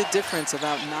see the difference,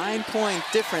 about 9-point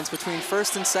difference between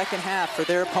first and second half for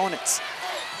their opponents.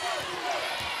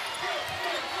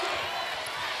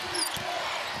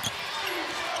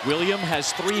 William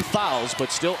has 3 fouls,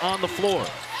 but still on the floor.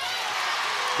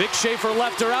 Vic Schaefer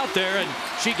left her out there, and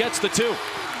she gets the 2.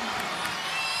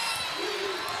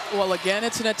 Well, again,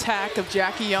 it's an attack of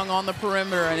Jackie Young on the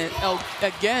perimeter, and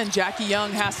again, Jackie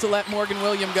Young has to let Morgan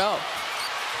William go.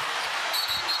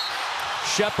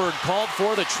 Shepard called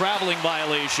for the traveling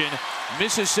violation.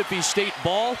 Mississippi State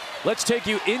ball. Let's take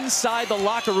you inside the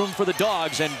locker room for the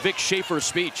Dogs and Vic Schaefer's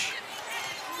speech.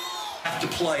 Have to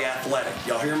play athletic.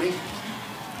 Y'all hear me?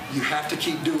 You have to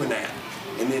keep doing that,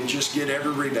 and then just get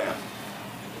every rebound.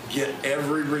 Get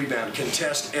every rebound.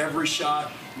 Contest every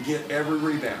shot. Get every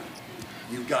rebound.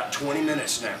 You've got 20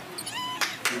 minutes now.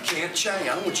 You can't change.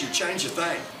 I don't want you to change a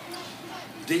thing.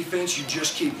 Defense, you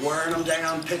just keep wearing them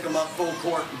down, pick them up full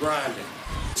court, and grind it.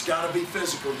 It's got to be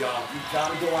physical, y'all. You've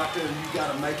got to go out there and you've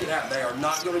got to make it out. They are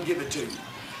not going to give it to you.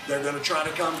 They're going to try to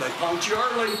come. They punked you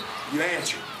early. You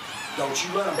answer. Don't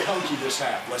you let them punk you this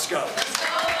half. Let's go.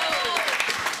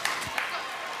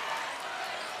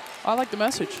 I like the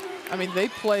message. I mean, they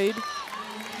played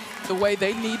the way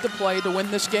they need to play to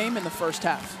win this game in the first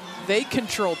half. They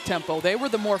controlled tempo. They were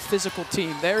the more physical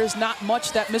team. There is not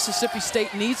much that Mississippi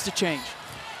State needs to change.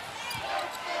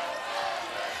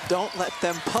 Don't let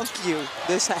them punk you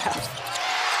this half.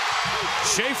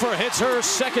 Schaefer hits her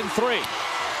second 3.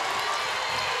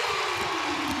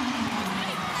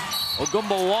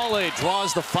 Ogunbowale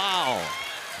draws the foul.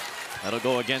 That'll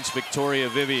go against Victoria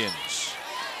Vivians.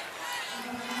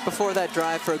 Before that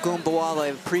drive for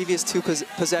Ogunbowale, previous 2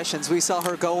 possessions, we saw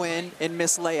her go in and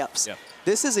miss layups. Yep.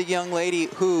 This is a young lady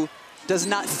who does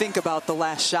not think about the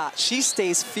last shot. She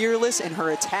stays fearless in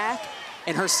her attack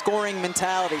and her scoring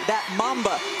mentality, that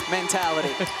Mamba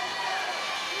mentality.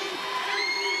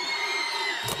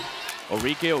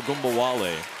 Arike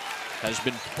Ogunbowale has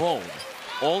been prone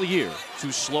all year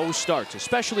to slow starts,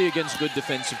 especially against good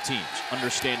defensive teams,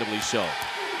 understandably so.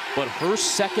 But her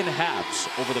second halves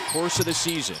over the course of the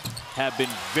season have been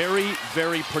very,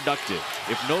 very productive.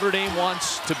 If Notre Dame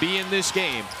wants to be in this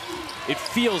game, it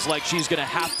feels like she's going to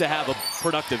have a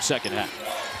productive second half.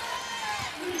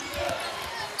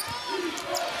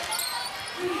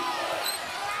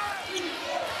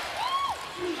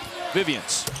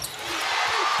 Vivians.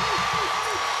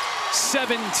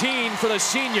 17 for the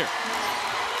senior.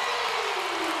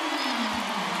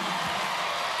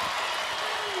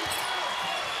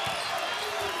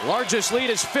 Largest lead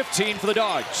is 15 for the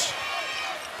Dogs.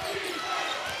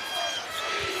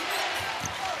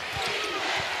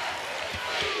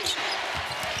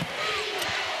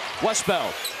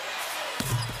 Westbeld.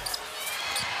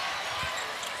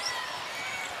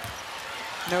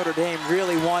 Notre Dame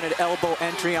really wanted elbow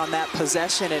entry on that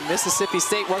possession, and Mississippi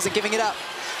State wasn't giving it up.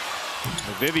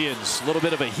 Vivians, a little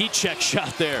bit of a heat check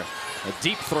shot there. A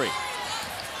deep 3.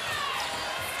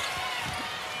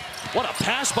 What a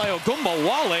pass by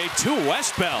Ogunbowale to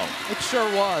Westbeld. It sure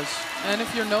was. And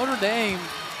if you're Notre Dame,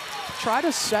 try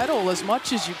to settle as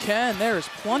much as you can. There is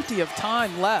plenty of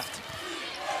time left.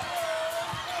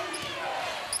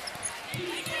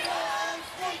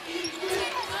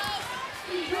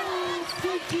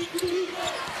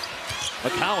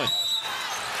 McCowan.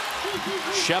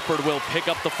 Shepard will pick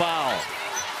up the foul.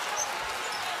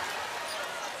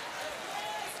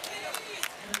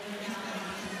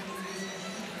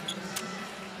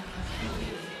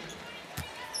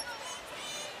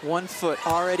 One foot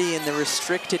already in the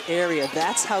restricted area.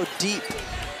 That's how deep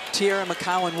Tiara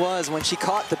McCowan was when she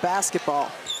caught the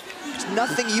basketball. There's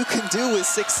nothing you can do with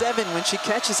 6'7" when she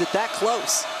catches it that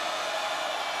close.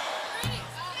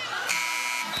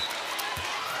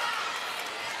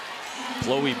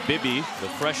 Chloe Bibby, the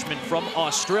freshman from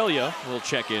Australia, will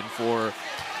check in for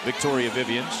Victoria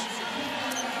Vivians.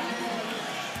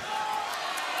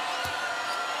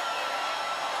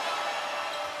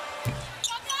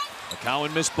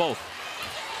 McCowan missed both.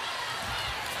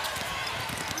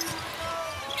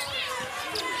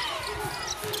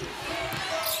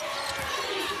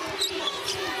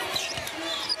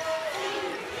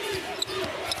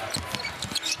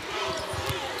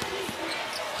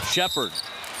 Shepard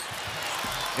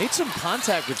made some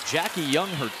contact with Jackie Young,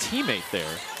 her teammate there.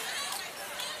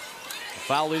 The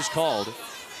foul is called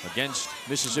against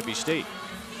Mississippi State.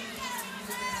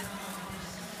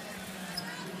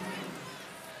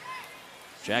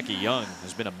 Jackie Young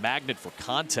has been a magnet for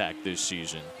contact this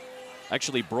season.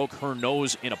 Actually broke her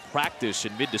nose in a practice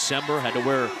in mid-December. Had to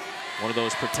wear one of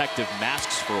those protective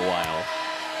masks for a while.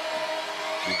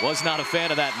 He was not a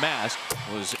fan of that mask.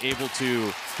 Was able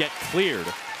to get cleared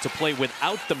to play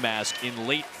without the mask in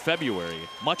late February.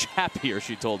 Much happier,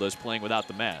 she told us, playing without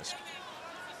the mask.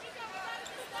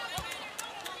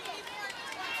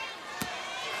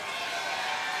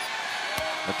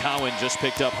 McCowan just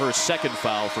picked up her second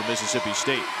foul for Mississippi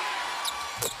State.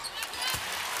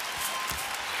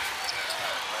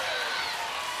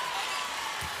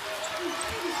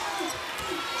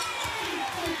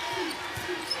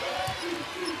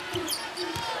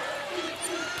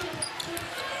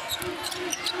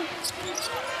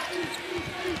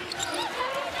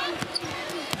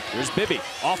 Here's Bibby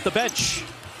off the bench.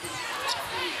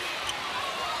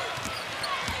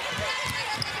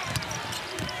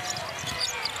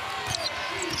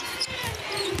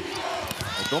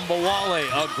 Ogunbowale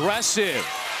aggressive.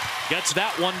 Gets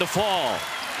that one to fall.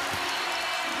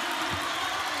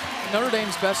 Notre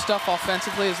Dame's best stuff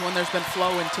offensively is when there's been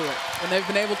flow into it, when they've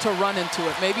been able to run into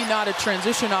it. Maybe not a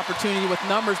transition opportunity with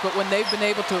numbers, but when they've been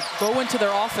able to go into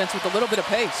their offense with a little bit of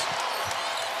pace.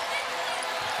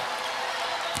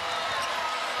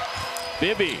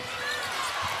 Bibby.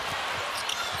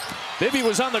 Bibby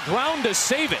was on the ground to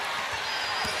save it.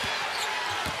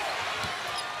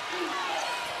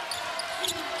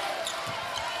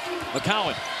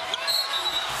 McCowan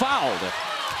fouled.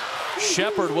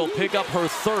 Shepard will pick up her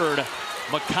third.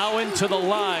 McCowan to the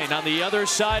line on the other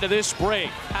side of this break.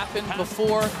 Happened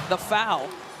before the foul.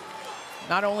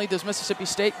 Not only does Mississippi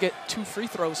State get 2 free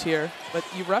throws here, but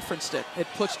you referenced it. It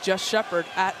puts Jess Shepard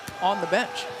on the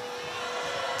bench.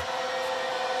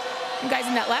 And guys,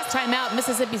 in that last timeout,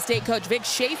 Mississippi State coach Vic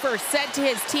Schaefer said to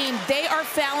his team, they are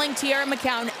fouling Tiara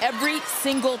McCowan every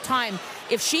single time.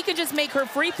 If she could just make her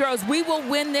free throws, we will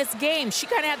win this game. She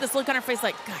kind of had this look on her face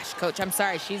like, gosh, coach, I'm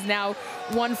sorry. She's now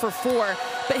 1 for 4.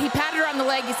 But he patted her on the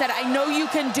leg. He said, I know you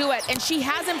can do it. And she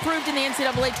has improved in the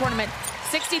NCAA tournament.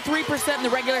 63% in the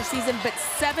regular season, but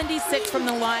 76% from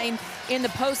the line in the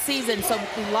postseason. So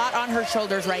a lot on her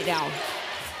shoulders right now.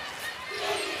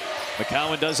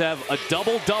 McCowan does have a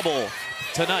double-double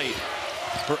tonight.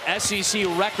 Her SEC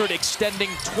record extending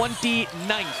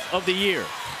 29th of the year.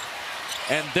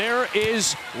 And there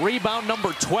is rebound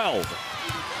number 12.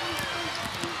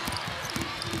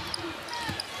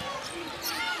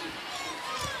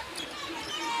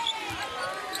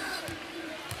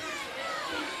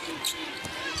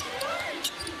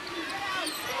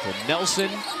 So Nelson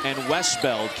and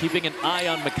Westbeld keeping an eye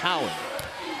on McCowan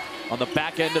on the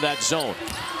back end of that zone.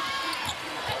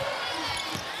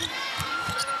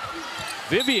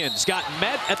 Vivians got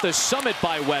met at the summit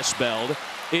by Westbeld.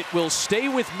 It will stay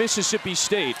with Mississippi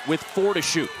State with 4 to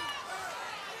shoot.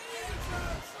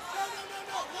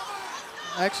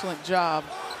 Excellent job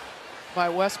by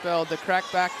Westbeld to crack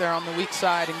back there on the weak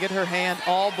side and get her hand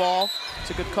all ball. It's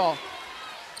a good call.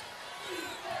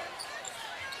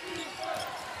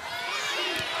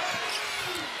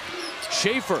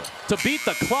 Schaefer to beat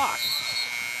the clock.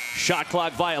 Shot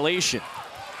clock violation.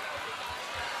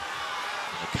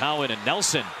 McCowan and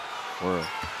Nelson were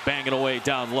banging away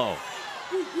down low.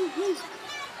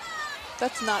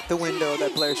 That's not the window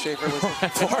that Blair Schaefer was looking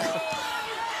for.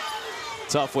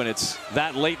 Tough when it's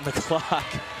that late in the clock.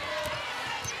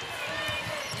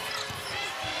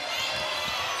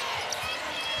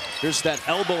 Here's that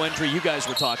elbow entry you guys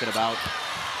were talking about.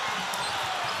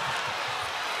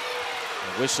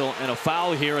 A whistle and a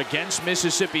foul here against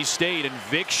Mississippi State, and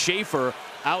Vic Schaefer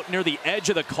out near the edge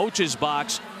of the coach's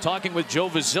box talking with Joe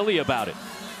Vasili about it.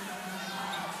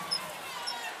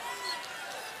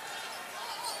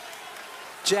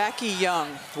 Jackie Young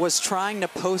was trying to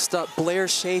post up Blair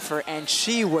Schaefer, and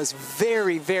she was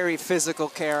very, very physical,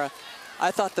 Kara.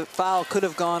 I thought the foul could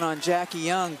have gone on Jackie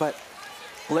Young, but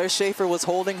Blair Schaefer was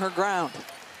holding her ground.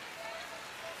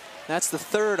 That's the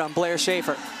third on Blair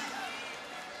Schaefer.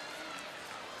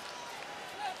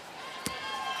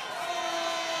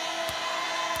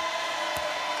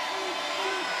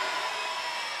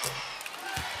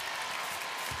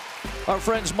 Our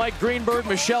friends Mike Greenberg,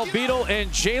 Michelle Beadle, and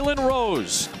Jalen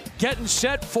Rose getting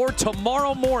set for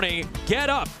tomorrow morning. Get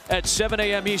up at 7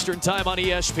 a.m. Eastern time on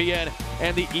ESPN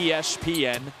and the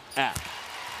ESPN app.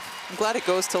 I'm glad it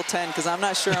goes till 10 because I'm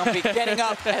not sure I'll be getting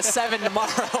up at 7 tomorrow.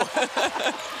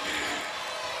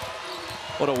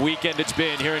 What a weekend it's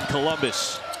been here in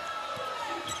Columbus.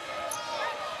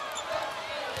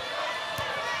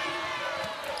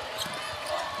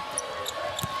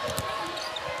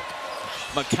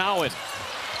 McCowan,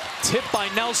 tipped by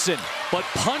Nelson, but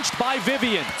punched by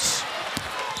Vivians.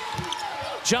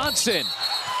 Johnson,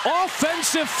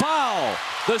 offensive foul.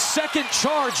 The second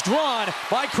charge drawn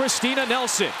by Christina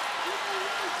Nelson.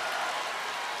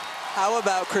 How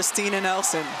about Christina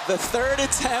Nelson? The third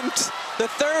attempt, the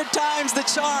third time's the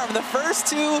charm. The first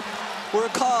two were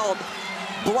called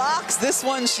blocks. This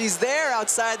one, she's there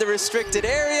outside the restricted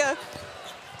area.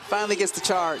 Finally gets the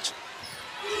charge.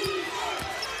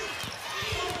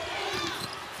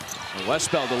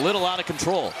 Westbeld a little out of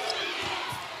control.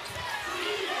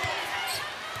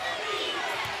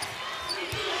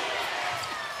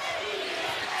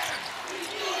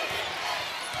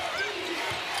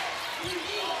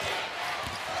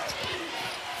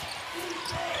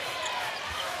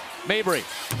 Mabry.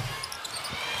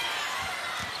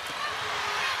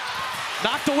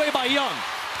 Knocked away by Young.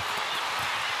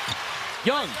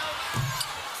 Young.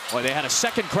 Boy, they had a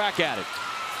second crack at it.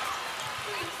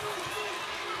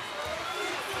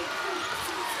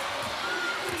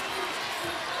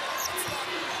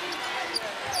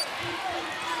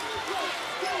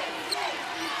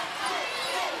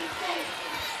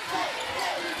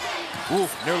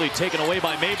 Oof, nearly taken away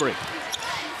by Mabry.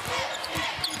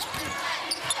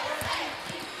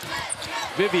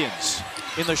 Vivians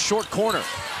in the short corner.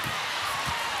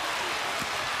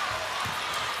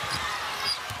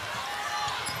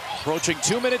 Approaching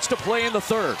 2 minutes to play in the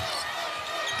third.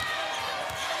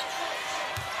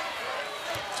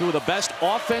 Two of the best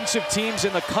offensive teams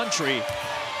in the country.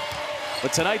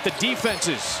 But tonight the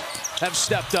defenses have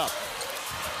stepped up.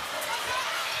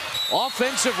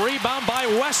 Offensive rebound by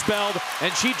Westbeld,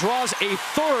 and she draws a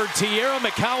third Tierra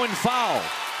McCowan foul.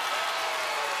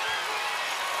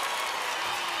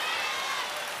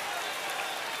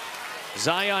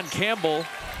 Zion Campbell,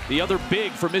 the other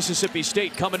big for Mississippi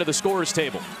State, coming to the scorer's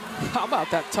table. How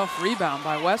about that tough rebound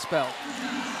by Westbeld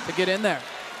to get in there?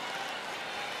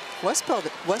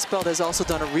 Westbeld has also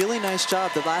done a really nice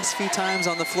job the last few times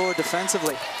on the floor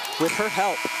defensively. With her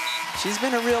help, she's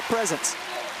been a real presence.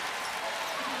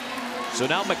 So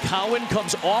now McCowan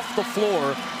comes off the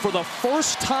floor for the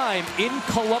first time in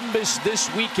Columbus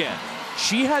this weekend.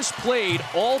 She has played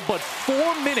all but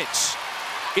 4 minutes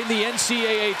in the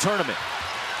NCAA tournament.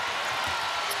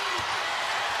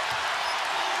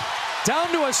 Down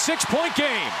to a 6-point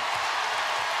game.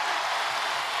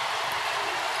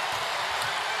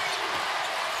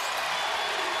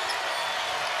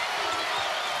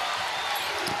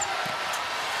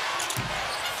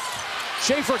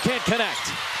 Schaefer can't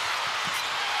connect.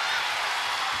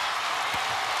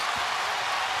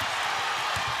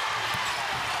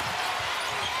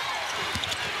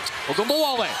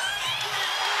 Ogunbowale.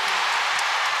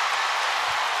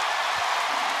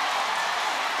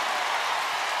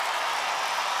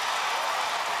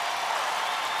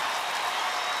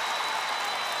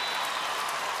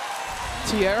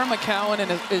 Tierra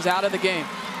McCowan is out of the game.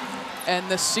 And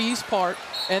the C's part,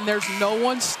 and there's no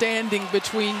one standing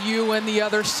between you and the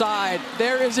other side.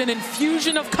 There is an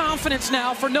infusion of confidence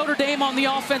now for Notre Dame on the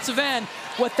offensive end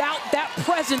without that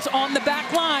presence on the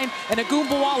back line, and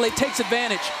Ogunbowale takes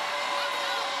advantage.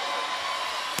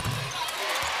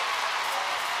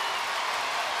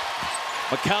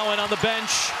 McCowan on the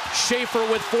bench. Schaefer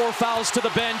with 4 fouls to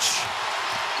the bench.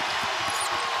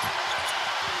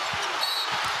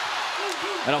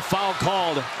 And a foul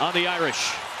called on the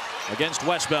Irish against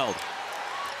Westbeld.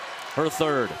 Her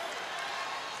third.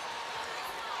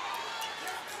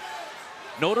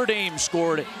 Notre Dame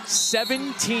scored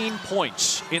 17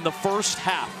 points in the first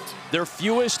half, their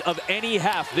fewest of any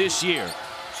half this year.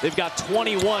 They've got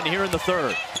 21 here in the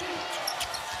third.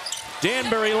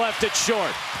 Danbury left it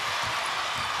short.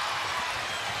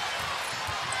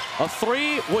 A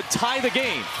three would tie the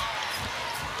game.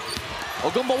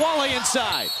 Ogunbowale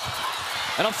inside.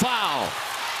 And a foul.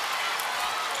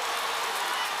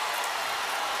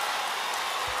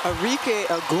 Arike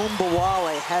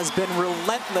Ogunbowale has been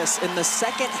relentless in the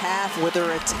second half with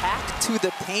her attack to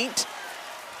the paint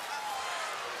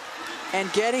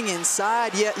and getting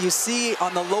inside. Yet you see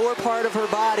on the lower part of her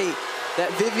body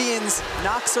that Vivians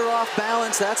knocks her off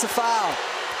balance. That's a foul.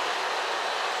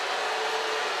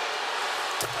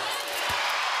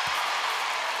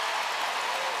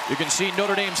 You can see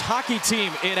Notre Dame's hockey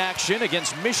team in action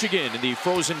against Michigan in the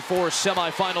Frozen Four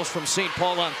semifinals from St.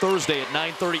 Paul on Thursday at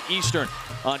 9:30 Eastern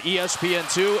on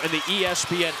ESPN2 and the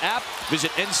ESPN app.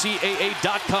 Visit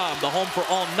NCAA.com, the home for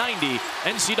all 90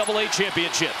 NCAA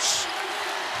championships.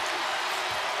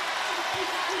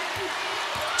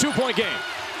 2-point game.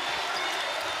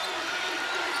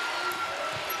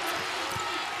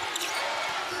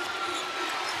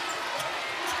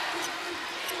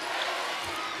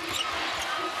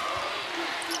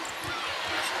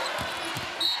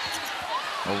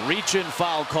 A reach-in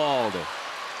foul called.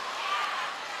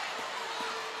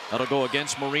 That'll go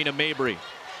against Marina Mabry.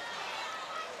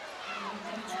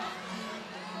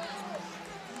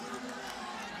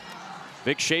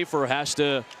 Vic Schaefer has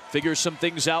to figure some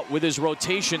things out with his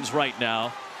rotations right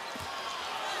now.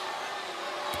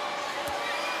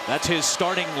 That's his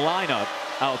starting lineup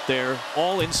out there,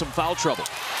 all in some foul trouble.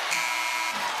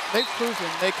 They've proven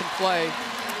they can play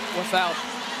without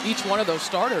each one of those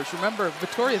starters. Remember,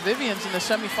 Victoria Vivians in the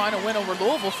semifinal win over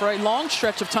Louisville for a long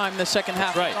stretch of time in the second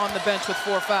half on the bench with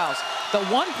 4 fouls. The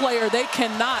one player they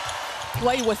cannot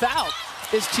play without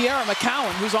is Tiara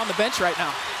McCowan, who's on the bench right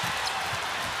now.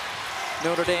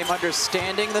 Notre Dame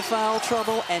understanding the foul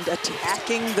trouble and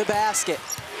attacking the basket.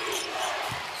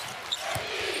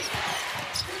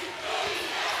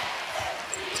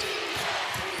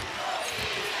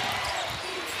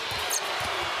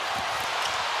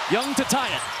 Young to tie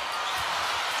it.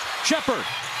 Shepard.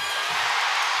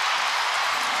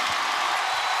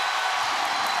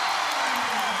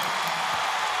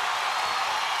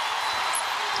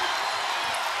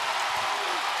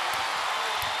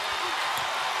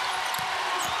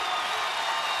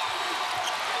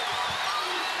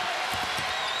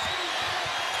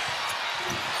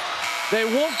 They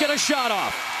won't get a shot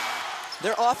off.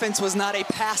 Their offense was not a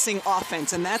passing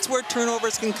offense, and that's where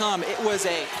turnovers can come. It was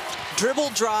a dribble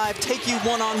drive, take you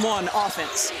one-on-one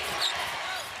offense.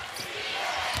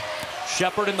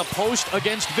 Shepard in the post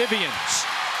against Vivians.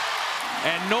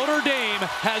 And Notre Dame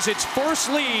has its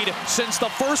first lead since the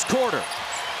first quarter.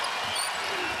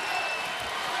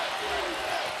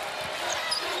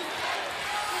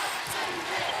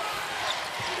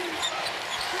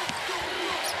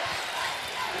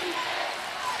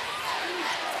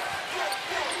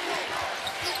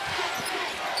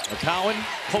 McCowan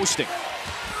posting.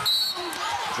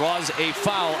 Draws a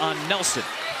foul on Nelson.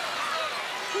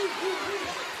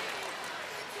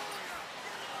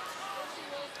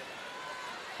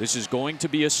 This is going to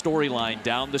be a storyline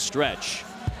down the stretch,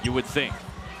 you would think.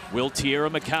 Will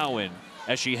Tiara McCowan,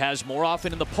 as she has more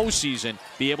often in the postseason,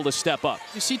 be able to step up?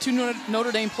 You see 2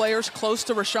 Notre Dame players close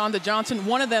to Rashonda Johnson.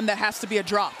 One of them that has to be a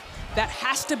drop. That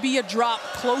has to be a drop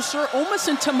closer, almost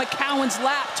into McCowan's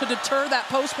lap to deter that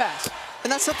post pass.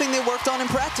 And that's something they worked on in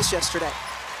practice yesterday.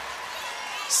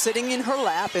 Sitting in her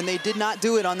lap, and they did not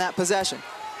do it on that possession.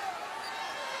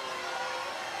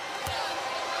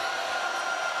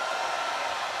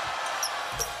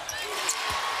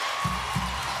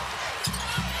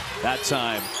 That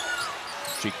time,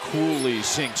 she coolly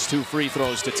sinks 2 free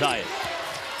throws to tie it.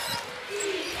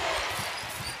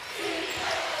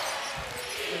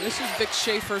 This is Vic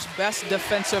Schaefer's best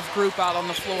defensive group out on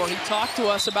the floor. He talked to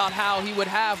us about how he would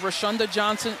have Rashonda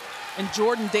Johnson and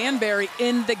Jordan Danbury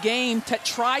in the game to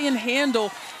try and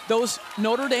handle those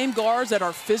Notre Dame guards that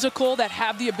are physical, that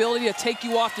have the ability to take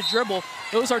you off the dribble.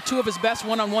 Those are 2 of his best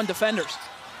one-on-one defenders.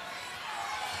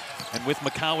 And with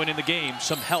McCowan in the game,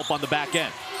 some help on the back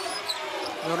end.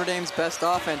 Notre Dame's best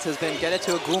offense has been get it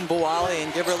to Ogunbowale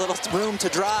and give her a little room to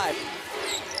drive.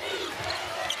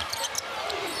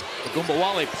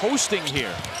 Ogunbowale posting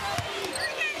here.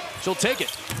 She'll take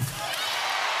it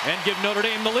and give Notre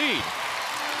Dame the lead.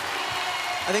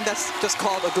 I think that's just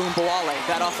called Ogunbowale,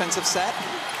 that offensive set.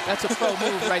 That's a pro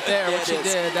move right there, Yeah, what she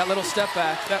did. That little step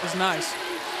back, that was nice.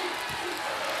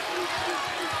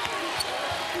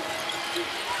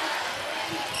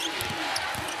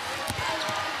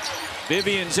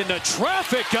 Vivian's into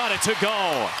traffic, got it to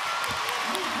go.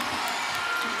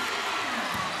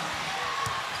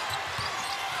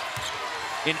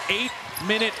 An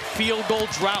 8-minute field goal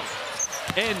drought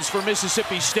ends for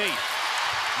Mississippi State.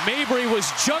 Mabry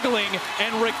was juggling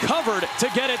and recovered to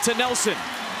get it to Nelson.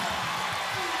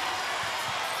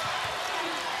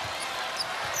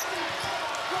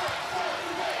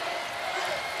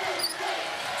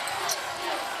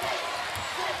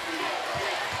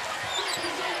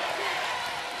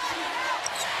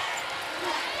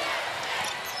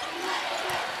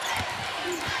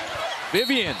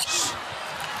 Vivians.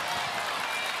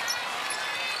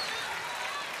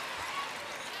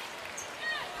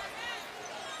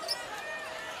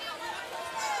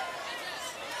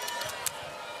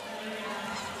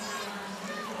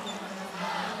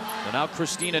 And now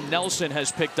Christina Nelson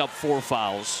has picked up 4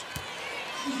 fouls.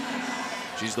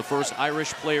 She's the first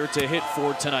Irish player to hit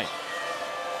 4 tonight.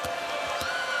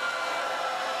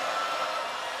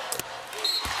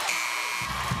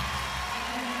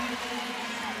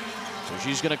 So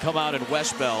she's going to come out, and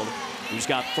Westbeld, who's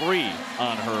got 3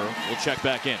 on her, will check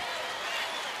back in.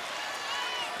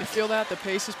 You feel that? The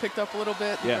pace has picked up a little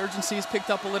bit. The Yeah. urgency has picked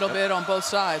up a little bit on both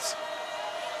sides.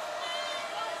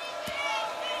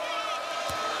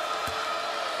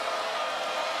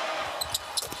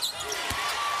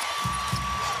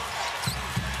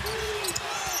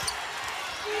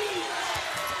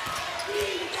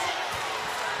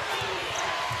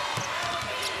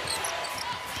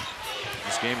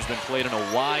 This game's been played in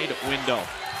a wide window.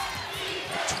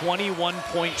 A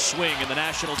 21-point swing in the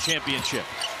national championship.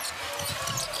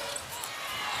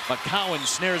 McCowan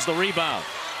snares the rebound.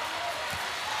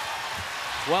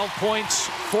 12 points,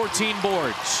 14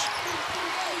 boards.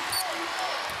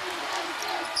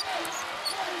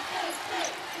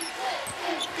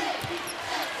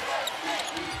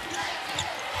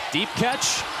 Deep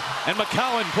catch, and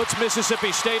McCowan puts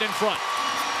Mississippi State in front.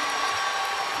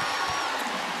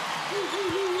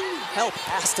 Help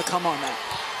has to come on that.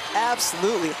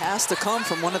 Absolutely has to come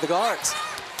from one of the guards.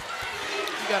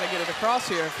 You got to get it across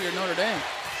here if you're Notre Dame.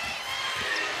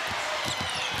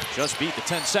 Just beat the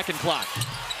 10-second clock.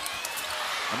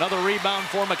 Another rebound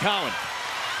for McCowan.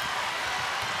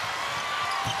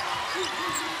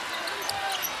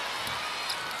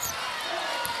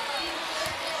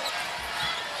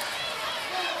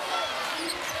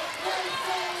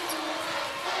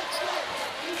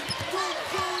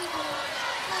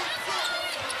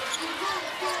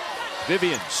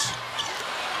 Vivians.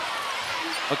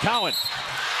 McCowan.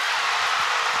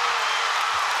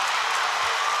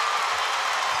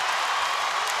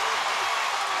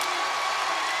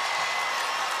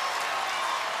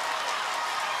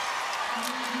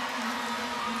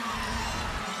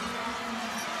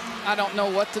 I don't know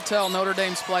what to tell Notre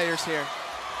Dame's players here.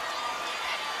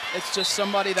 It's just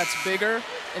somebody that's bigger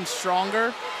and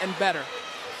stronger and better.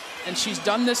 And she's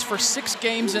done this for 6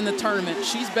 games in the tournament.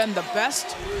 She's been the best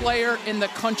player in the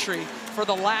country for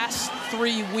the last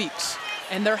 3 weeks.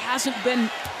 And there hasn't been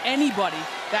anybody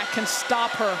that can stop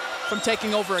her from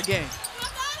taking over a game.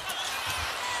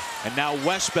 And now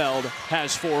Westbeld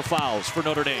has 4 fouls for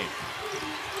Notre Dame.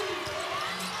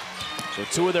 So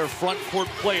 2 of their front court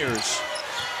players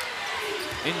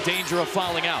in danger of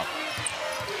fouling out.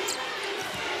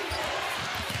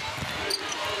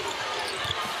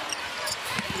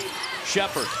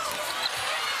 Shepard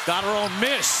got her own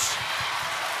miss.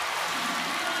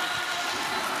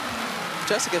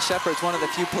 Jessica Shepard's one of the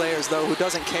few players, though, who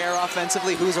doesn't care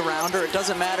offensively who's around her. It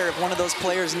doesn't matter if one of those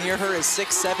players near her is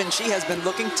 6'7". She has been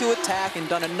looking to attack and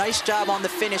done a nice job on the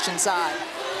finish inside.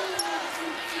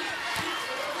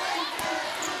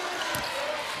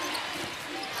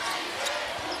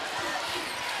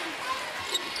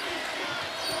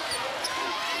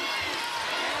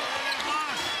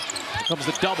 Here comes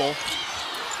the double.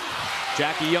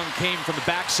 Jackie Young came from the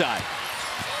backside.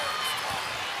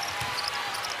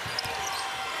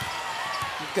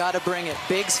 You've got to bring it.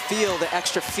 Bigs feel the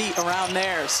extra feet around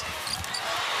theirs.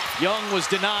 Young was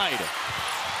denied.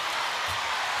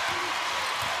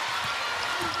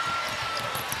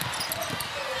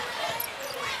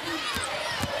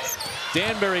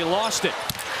 Danbury lost it.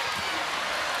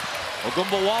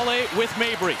 Ogunbowale with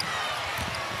Mabry.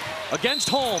 Against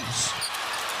Holmes.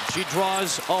 She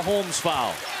draws a Holmes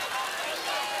foul.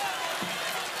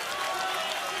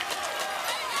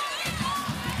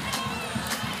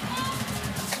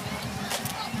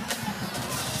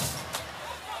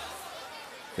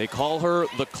 They call her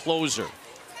the closer.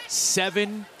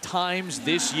 7 times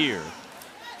this year,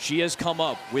 she has come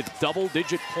up with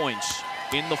double-digit points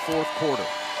in the fourth quarter.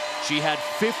 She had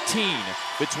 15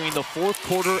 between the fourth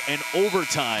quarter and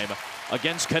overtime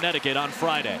against Connecticut on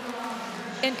Friday.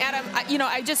 And Adam,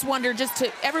 I just wonder,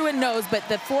 everyone knows, but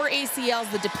the 4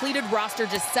 ACLs, the depleted roster,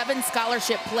 just 7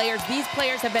 scholarship players. These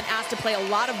players have been asked to play a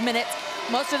lot of minutes.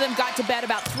 Most of them got to bed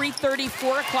about 3:30,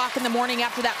 4 o'clock in the morning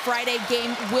after that Friday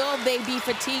game. Will they be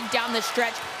fatigued down the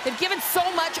stretch? They've given so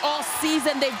much all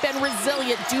season. They've been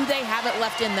resilient. Do they have it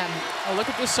left in them? Oh, look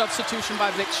at this substitution by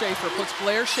Vic Schaefer. Puts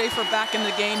Blair Schaefer back in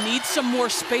the game. Needs some more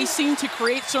spacing to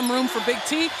create some room for Big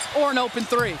T or an open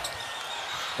 3.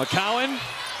 McCowan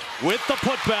with the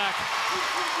putback.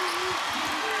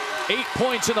 8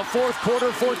 points in the fourth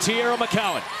quarter for Tierra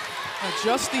McCowan.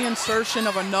 Just the insertion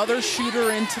of another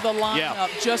shooter into the lineup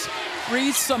just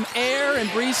breathes some air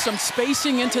and breathes some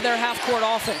spacing into their half-court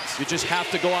offense. You just have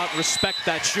to go out and respect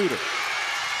that shooter.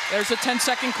 There's a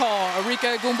 10-second call.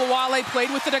 Arike Ogunbowale played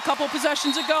with it a couple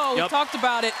possessions ago. We talked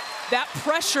about it. That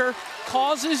pressure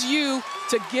causes you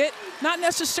to get not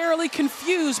necessarily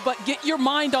confused, but get your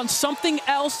mind on something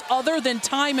else other than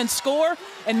time and score,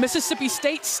 and Mississippi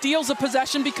State steals a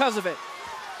possession because of it.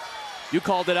 You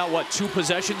called it out, what, 2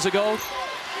 possessions ago?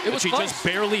 It was she close. just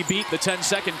barely beat the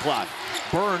 10-second clock.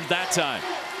 Burned that time.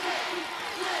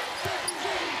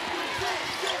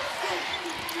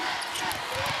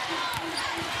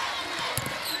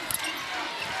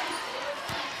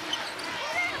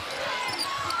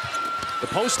 The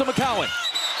post to McCowan.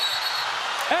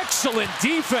 Excellent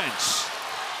defense.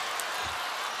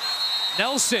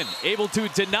 Nelson able to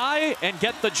deny and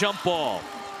get the jump ball.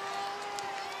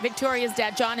 Victoria's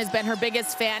dad, John, has been her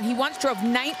biggest fan. He once drove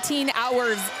 19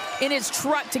 hours in his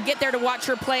truck to get there to watch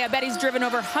her play. I bet he's driven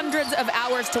over hundreds of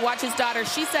hours to watch his daughter.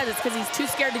 She says it's because he's too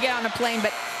scared to get on a plane,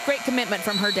 but great commitment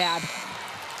from her dad.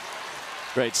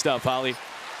 Great stuff, Holly.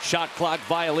 Shot clock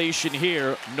violation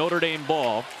here, Notre Dame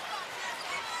ball.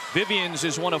 Vivians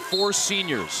is one of 4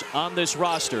 seniors on this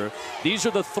roster. These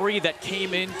are the 3 that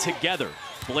came in together.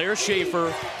 Blair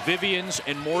Schaefer, Vivians,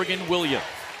 and Morgan Williams,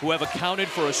 who have accounted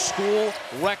for a school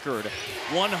record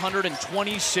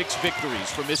 126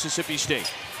 victories for Mississippi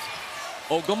State.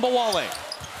 Ogunbowale.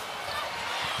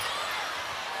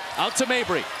 Out to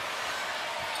Mabry.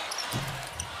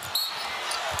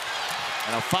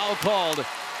 And a foul called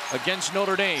against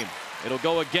Notre Dame. It'll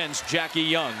go against Jackie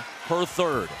Young, her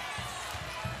 3rd.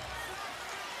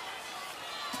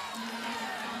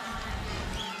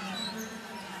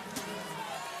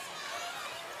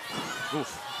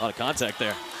 Oof, a lot of contact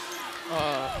there.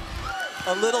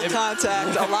 A little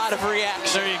contact, a lot of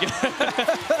reaction. There you go.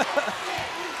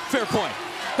 Fair point.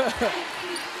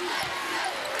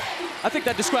 I think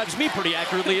that describes me pretty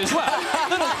accurately as well.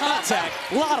 Little contact,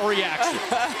 a lot of reaction.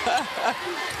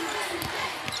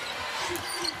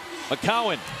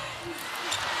 McCowan.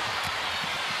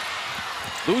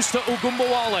 Loose to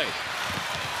Ogunbowale.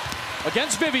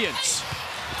 Against Vivians.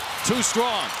 Too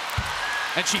strong.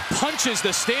 And she punches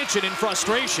the stanchion in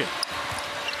frustration.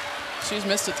 She's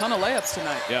missed a ton of layups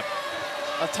tonight. Yep.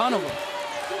 A ton of them.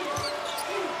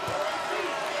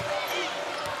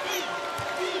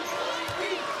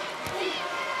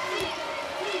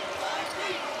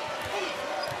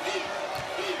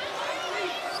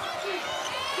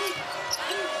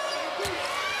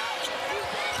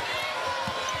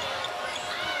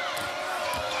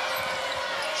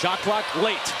 Shot clock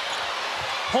late.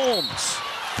 Holmes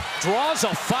draws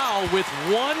a foul with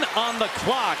 1 on the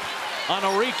clock on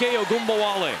Arike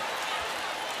Ogunbowale.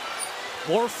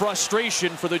 More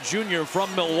frustration for the junior from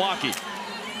Milwaukee.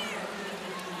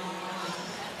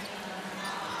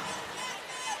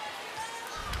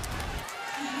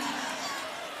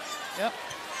 Yep,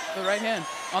 the right hand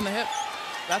on the hip.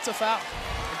 That's a foul.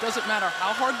 It doesn't matter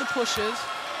how hard the push is.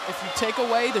 If you take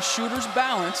away the shooter's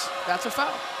balance, that's a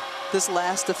foul. This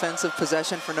last defensive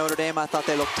possession for Notre Dame, I thought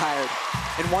they looked tired.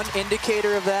 And one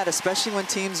indicator of that, especially when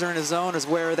teams are in a zone, is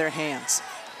where are their hands.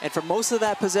 And for most of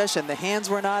that possession, the hands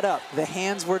were not up, the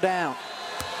hands were down.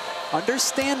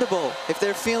 Understandable if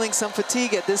they're feeling some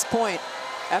fatigue at this point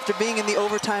after being in the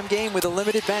overtime game with a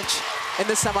limited bench in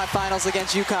the semifinals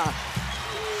against UConn.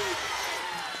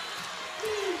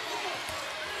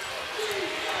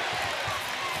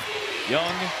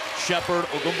 Young, Shepard,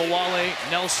 Ogunbowale,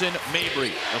 Nelson, Mabry.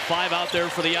 The 5 out there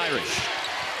for the Irish.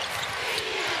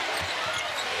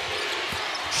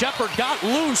 Shepard got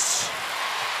loose.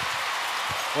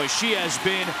 Boy, she has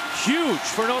been huge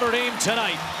for Notre Dame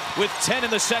tonight with 10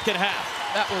 in the second half.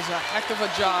 That was a heck of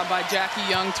a job by Jackie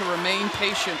Young to remain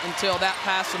patient until that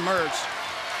pass emerged.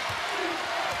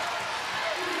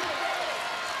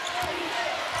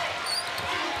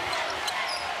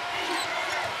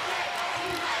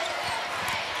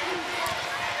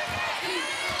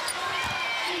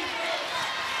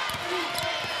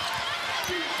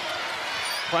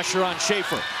 Pressure on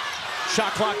Schaefer.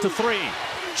 Shot clock to 3.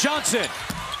 Johnson.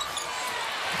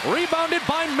 Rebounded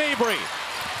by Mabry.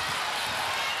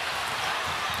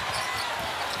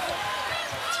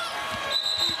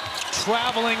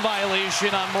 Traveling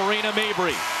violation on Marina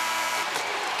Mabry.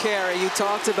 Kara, you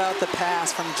talked about the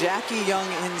pass from Jackie Young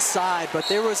inside, but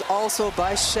there was also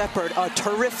by Shepherd a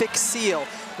terrific seal.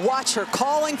 Watch her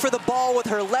calling for the ball with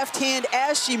her left hand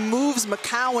as she moves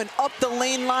McCowan up the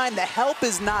lane line. The help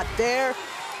is not there.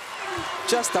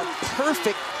 Just a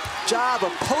perfect job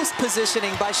of post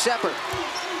positioning by Shepherd.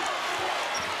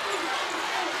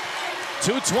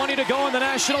 2:20 to go in the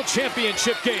national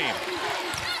championship game.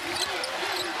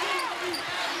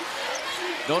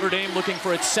 Notre Dame looking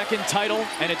for its second title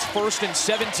and its first in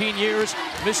 17 years.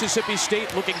 Mississippi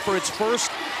State looking for its first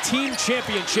team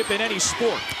championship in any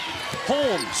sport.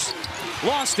 Holmes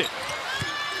lost it.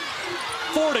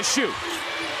 4 to shoot.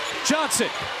 Johnson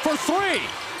for 3.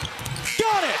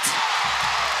 Got it!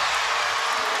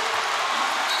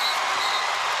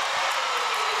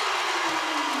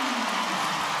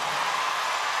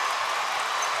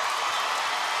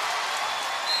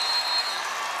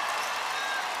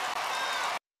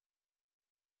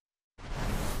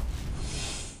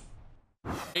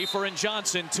 Schaefer and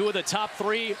Johnson, 2 of the top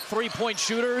 3 three-point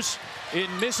shooters in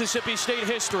Mississippi State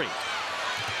history.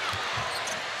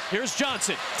 Here's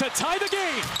Johnson to tie the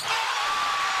game.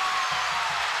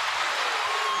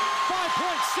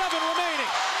 5.7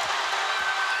 remaining.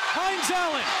 Hines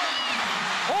Allen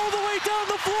all the way down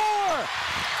the floor.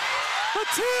 The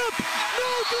tip,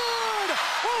 no good.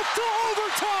 Off to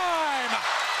overtime.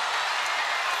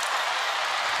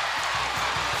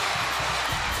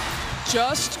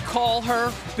 Just call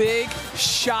her Big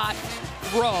Shot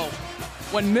Row.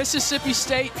 When Mississippi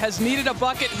State has needed a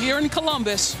bucket here in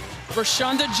Columbus,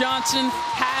 Rashonda Johnson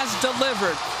has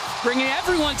delivered, bringing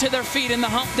everyone to their feet in the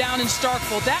hump down in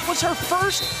Starkville. That was her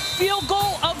first field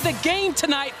goal of the game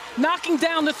tonight, knocking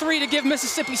down the 3 to give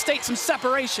Mississippi State some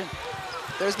separation.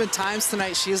 There's been times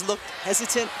tonight she has looked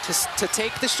hesitant to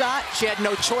take the shot. She had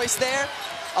no choice there.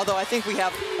 Although I think we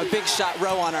have a Big Shot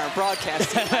Row on our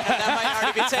broadcast. That might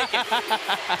already be taken.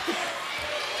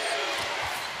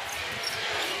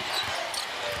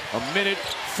 A minute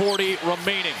 40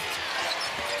 remaining.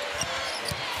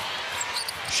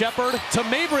 Shepherd to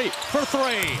Mabry for 3.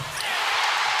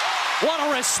 What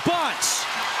a response.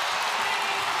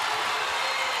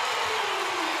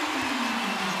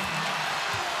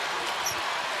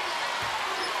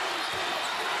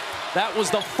 That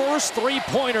was the first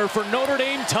three-pointer for Notre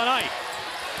Dame tonight.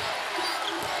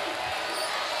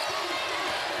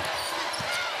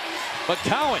 But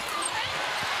Cowan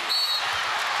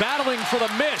battling for the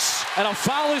miss, and a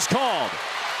foul is called.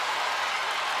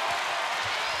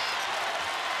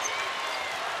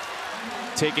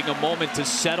 Taking a moment to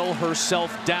settle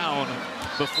herself down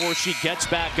before she gets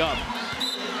back up.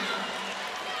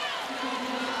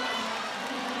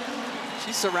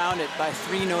 She's surrounded by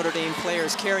 3 Notre Dame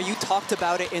players. Kara, you talked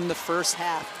about it in the first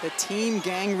half. The team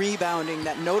gang rebounding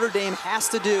that Notre Dame has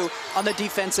to do on the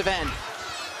defensive end.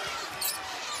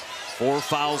 4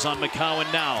 fouls on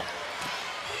McCowan now.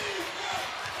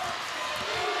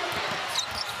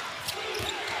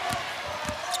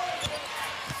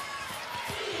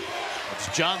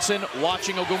 It's Johnson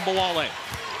watching Ogunbowale.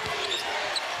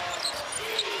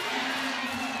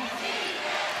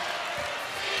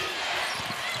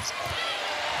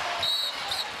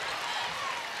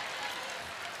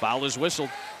 Foul is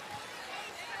whistled.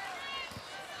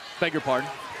 Beg your pardon.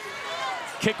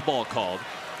 Kickball called.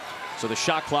 So the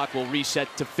shot clock will reset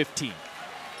to 15.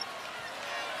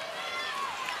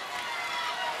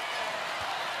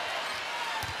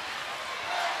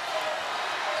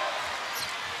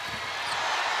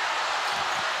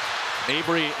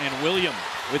 Mabry and William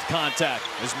with contact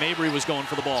as Mabry was going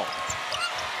for the ball.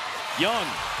 Young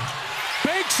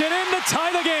banks it in to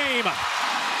tie the game.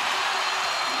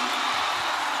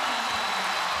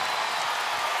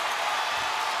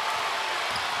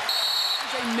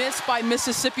 A miss by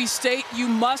Mississippi State. You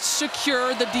must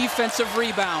secure the defensive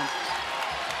rebound.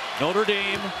 Notre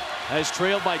Dame has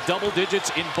trailed by double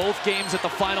digits in both games at the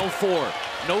Final Four.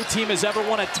 No team has ever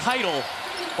won a title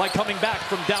by coming back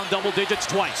from down double digits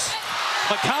twice.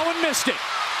 McCowan missed it.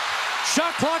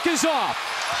 Shot clock is off.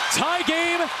 Tie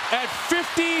game at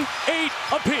 58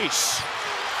 apiece.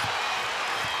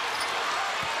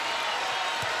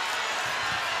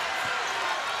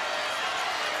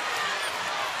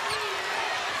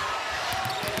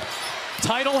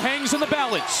 Title hangs in the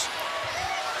balance.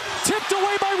 Tipped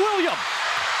away by William.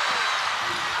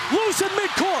 Loose in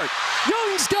midcourt.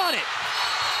 Young's got it.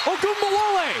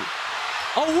 Ogunbowale.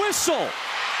 A whistle.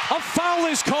 A foul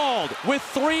is called with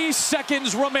 3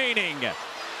 seconds remaining.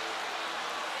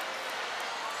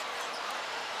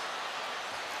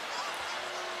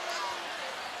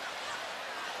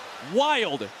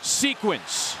 Wild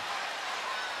sequence.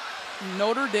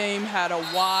 Notre Dame had a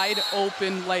wide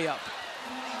open layup.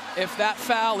 If that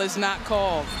foul is not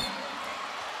called.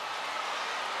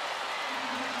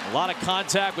 A lot of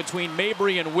contact between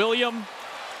Mabry and William.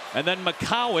 And then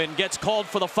McCowan gets called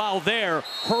for the foul there,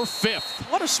 her 5th.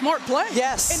 What a smart play.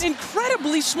 Yes. An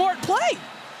incredibly smart play.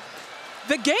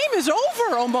 The game is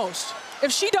over almost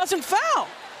if she doesn't foul.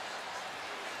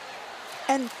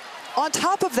 And on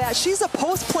top of that, she's a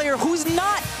post player who's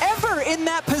not ever in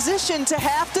that position to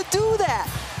have to do that.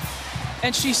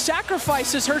 And she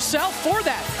sacrifices herself for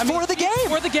that. For the game.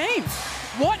 For the game.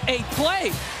 What a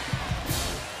play.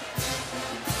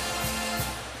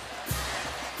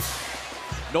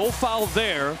 No foul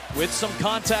there with some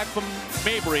contact from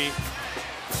Mabry.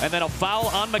 And then a foul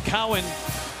on McCowan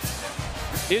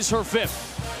is her 5th.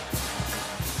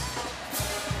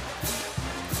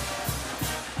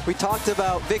 We talked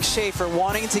about Vic Schaefer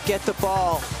wanting to get the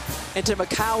ball into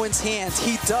McCowan's hands.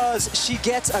 He does. She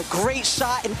gets a great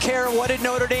shot. And Kara, what did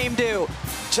Notre Dame do?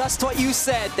 Just what you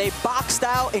said. They boxed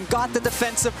out and got the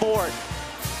defensive board.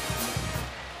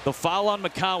 The foul on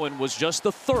McCowan was just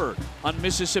the 3rd on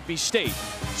Mississippi State,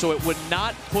 so it would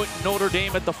not put Notre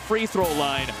Dame at the free throw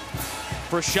line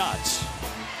for shots.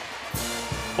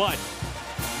 But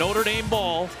Notre Dame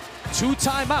ball, 2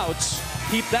 timeouts.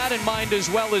 Keep that in mind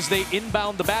as well as they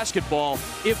inbound the basketball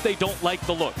if they don't like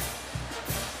the look.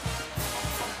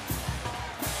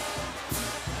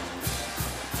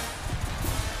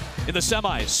 In the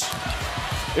semis,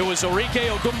 it was Arike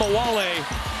Ogunbowale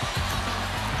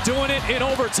doing it in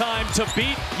overtime to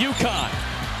beat UConn.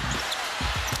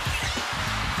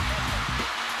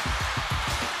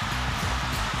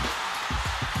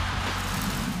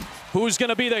 Who's going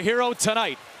to be the hero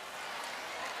tonight?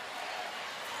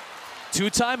 2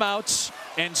 timeouts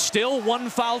and still 1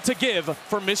 foul to give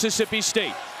for Mississippi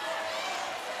State.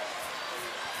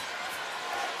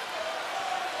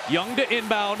 Young to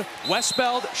inbound,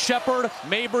 Westbeld, Shepard,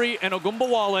 Mabry, and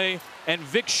Ogunbowale, and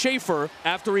Vic Schaefer,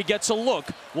 after he gets a look,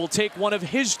 will take one of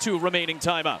his 2 remaining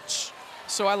timeouts.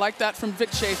 So I like that from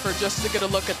Vic Schaefer, just to get a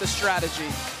look at the strategy.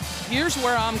 Here's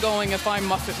where I'm going if I'm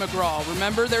Muffet McGraw.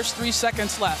 Remember, there's 3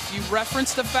 seconds left. You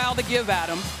referenced the foul to give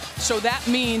Adam, so that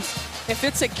means if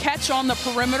it's a catch on the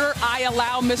perimeter, I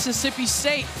allow Mississippi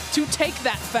State to take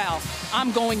that foul.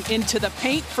 I'm going into the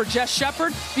paint for Jess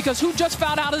Shepard, because who just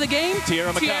fouled out of the game?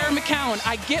 Tierra McCowan.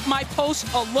 I get my post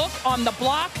a look on the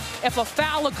block. If a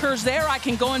foul occurs there, I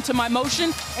can go into my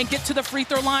motion and get to the free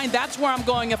throw line. That's where I'm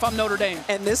going if I'm Notre Dame.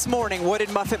 And this morning, what did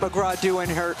Muffet McGraw do in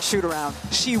her shoot-around?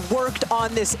 She worked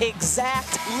on this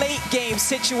exact late-game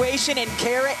situation, and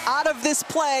Carrot, out of this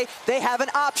play, they have an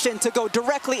option to go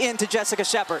directly into Jessica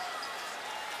Shepard.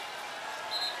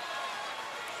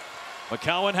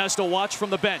 McCowan has to watch from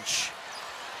the bench.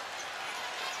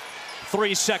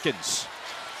 3 seconds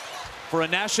for a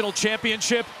national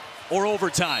championship or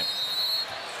overtime.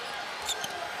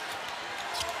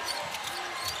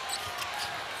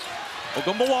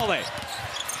 Ogunbowale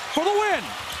for the win.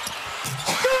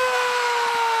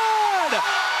 Good!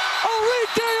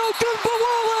 Arike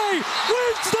Ogunbowale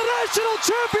wins the national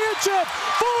championship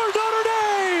for Notre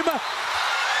Dame.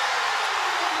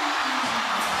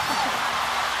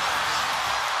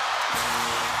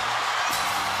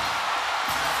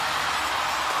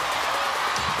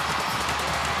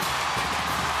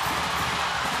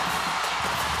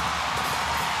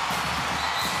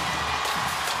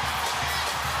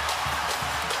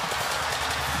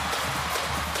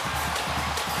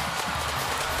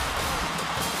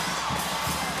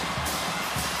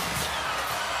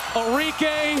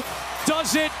 Arike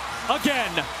does it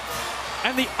again,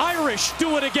 and the Irish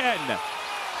do it again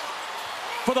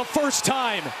for the first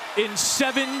time in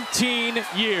 17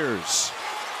 years.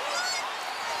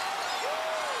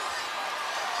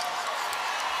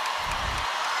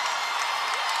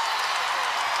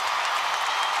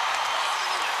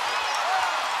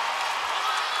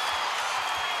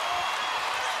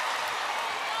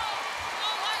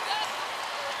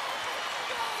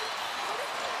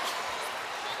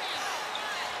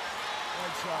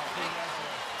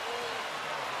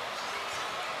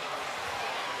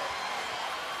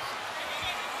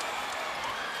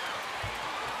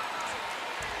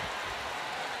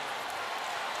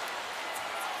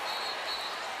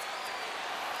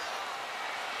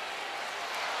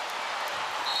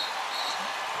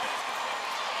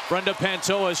 Brenda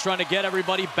Pantoa is trying to get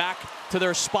everybody back to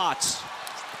their spots.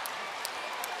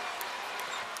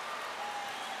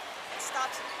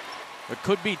 There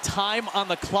could be time on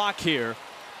the clock here,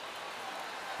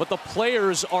 but the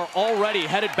players are already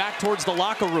headed back towards the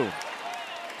locker room.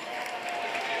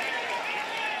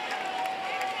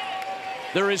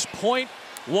 There is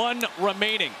 0.1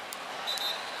 remaining.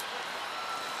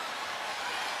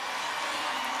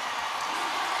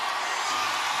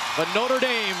 But Notre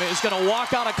Dame is going to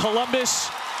walk out of Columbus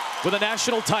with a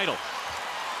national title.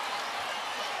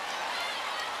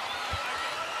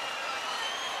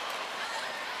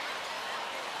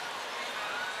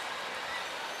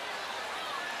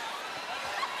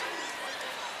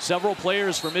 Several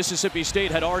players from Mississippi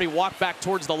State had already walked back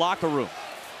towards the locker room.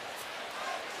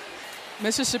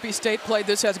 Mississippi State played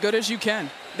this as good as you can.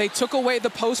 They took away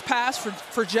the post pass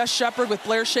for Jess Shepard with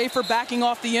Blair Schaefer backing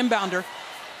off the inbounder.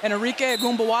 And Arike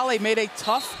Ogunbowale made a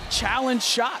tough challenge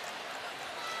shot.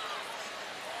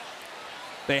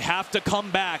 They have to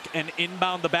come back and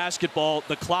inbound the basketball.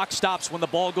 The clock stops when the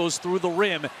ball goes through the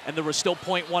rim, and there was still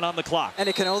 0.1 on the clock. And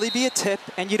it can only be a tip,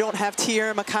 and you don't have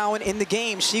Tierra McCowan in the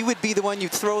game. She would be the one you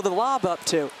throw the lob up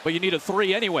to. But you need a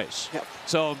 3 anyways. Yep.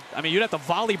 So, I mean, you'd have to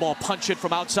volleyball punch it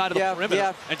from outside of the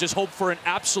perimeter and just hope for an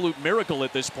absolute miracle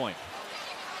at this point.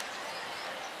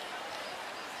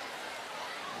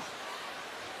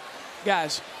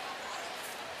 Guys,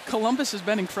 Columbus has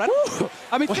been incredible. Woo!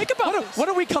 I mean, think about this. When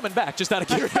are we coming back, just out of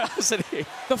curiosity?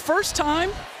 The first time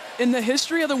in the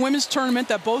history of the women's tournament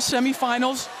that both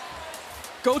semifinals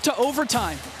go to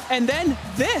overtime. And then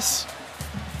this,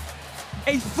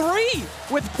 a 3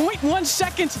 with 0.1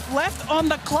 seconds left on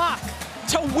the clock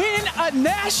to win a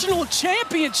national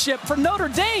championship for Notre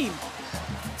Dame.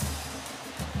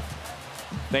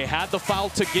 They had the foul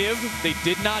to give. They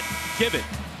did not give it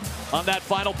on that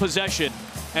final possession.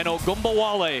 And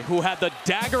Ogunbowale, who had the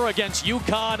dagger against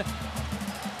UConn,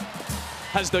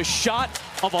 has the shot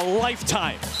of a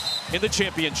lifetime in the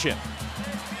championship.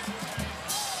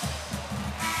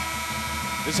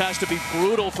 This has to be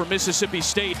brutal for Mississippi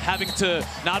State, having to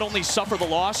not only suffer the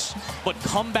loss, but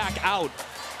come back out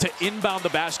to inbound the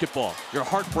basketball. Your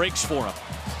heart breaks for them.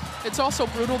 It's also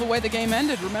brutal the way the game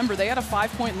ended. Remember, they had a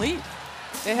 5-point lead.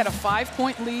 They had a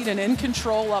 5-point lead and in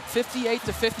control, up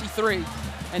 58-53.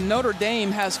 And Notre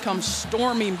Dame has come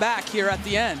storming back here at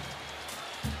the end.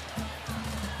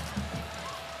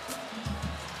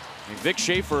 And Vic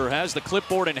Schaefer has the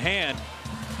clipboard in hand.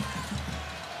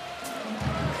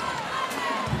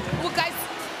 Well, guys,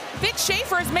 Vic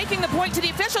Schaefer is making the point to the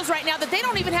officials right now that they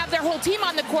don't even have their whole team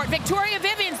on the court. Victoria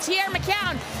Vivians, Tierra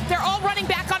McCown, they're all running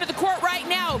back onto the court right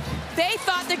now. They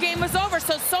thought the game was over,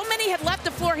 so many had left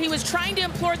the floor. He was trying to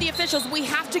implore the officials, we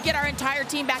have to get our entire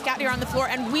team back out here on the floor,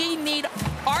 and we need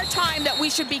our time that we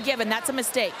should be given. That's a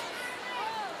mistake.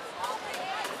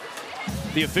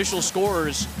 The official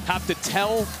scorers have to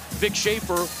tell Vic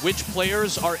Schaefer which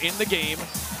players are in the game.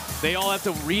 They all have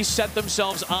to reset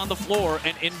themselves on the floor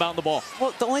and inbound the ball.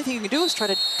 Well, the only thing you can do is try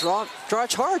to draw a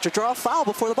charge or draw a foul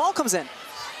before the ball comes in.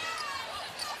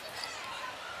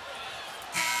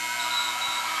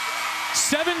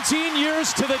 "17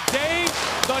 years to the day,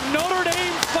 the Notre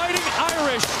Dame Fighting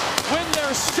Irish win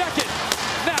their second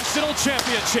national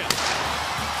championship."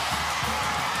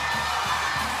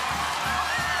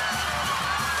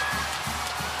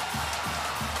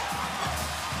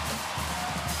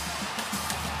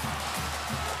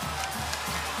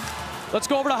 Let's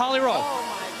go over to Holly Rowe.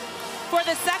 For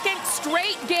the second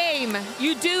straight game,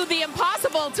 you do the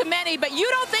impossible to many, but you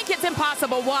don't think it's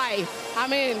impossible. Why? I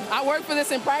mean, I work for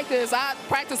this in practice. I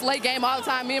practice late game all the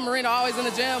time. Me and Marina are always in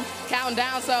the gym counting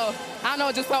down, so I don't know,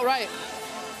 it just felt right.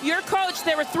 Your coach,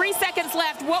 there were 3 seconds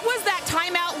left. What was that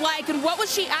timeout like, and what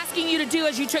was she asking you to do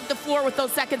as you took the floor with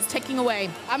those seconds ticking away?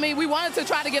 I mean, we wanted to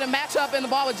try to get a matchup in the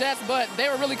ball with Jess, but they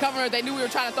were really covering her. They knew we were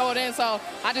trying to throw it in, so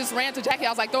I just ran to Jackie. I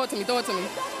was like, throw it to me, throw it to me.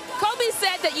 Kobe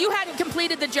said that you hadn't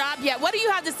completed the job yet. What do you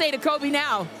have to say to Kobe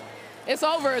now? It's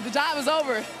over. The job is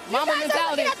over. Mamba mentality. You guys are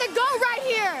looking at the goal right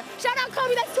here. Shout out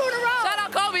Kobe, that's 2 in a row. Shout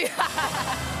out Kobe.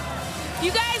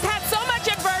 You guys had so much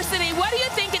adversity. What do you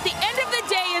think at the end of the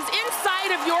day is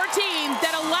inside of your team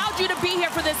that allowed you to be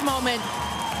here for this moment?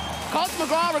 Coach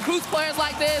McGraw recruits players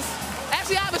like this.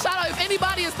 Actually, I have a shout out. If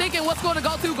anybody is thinking what school to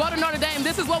go to Notre Dame.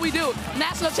 This is what we do.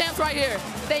 National champs right here.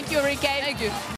 Thank you, Arike. Thank you.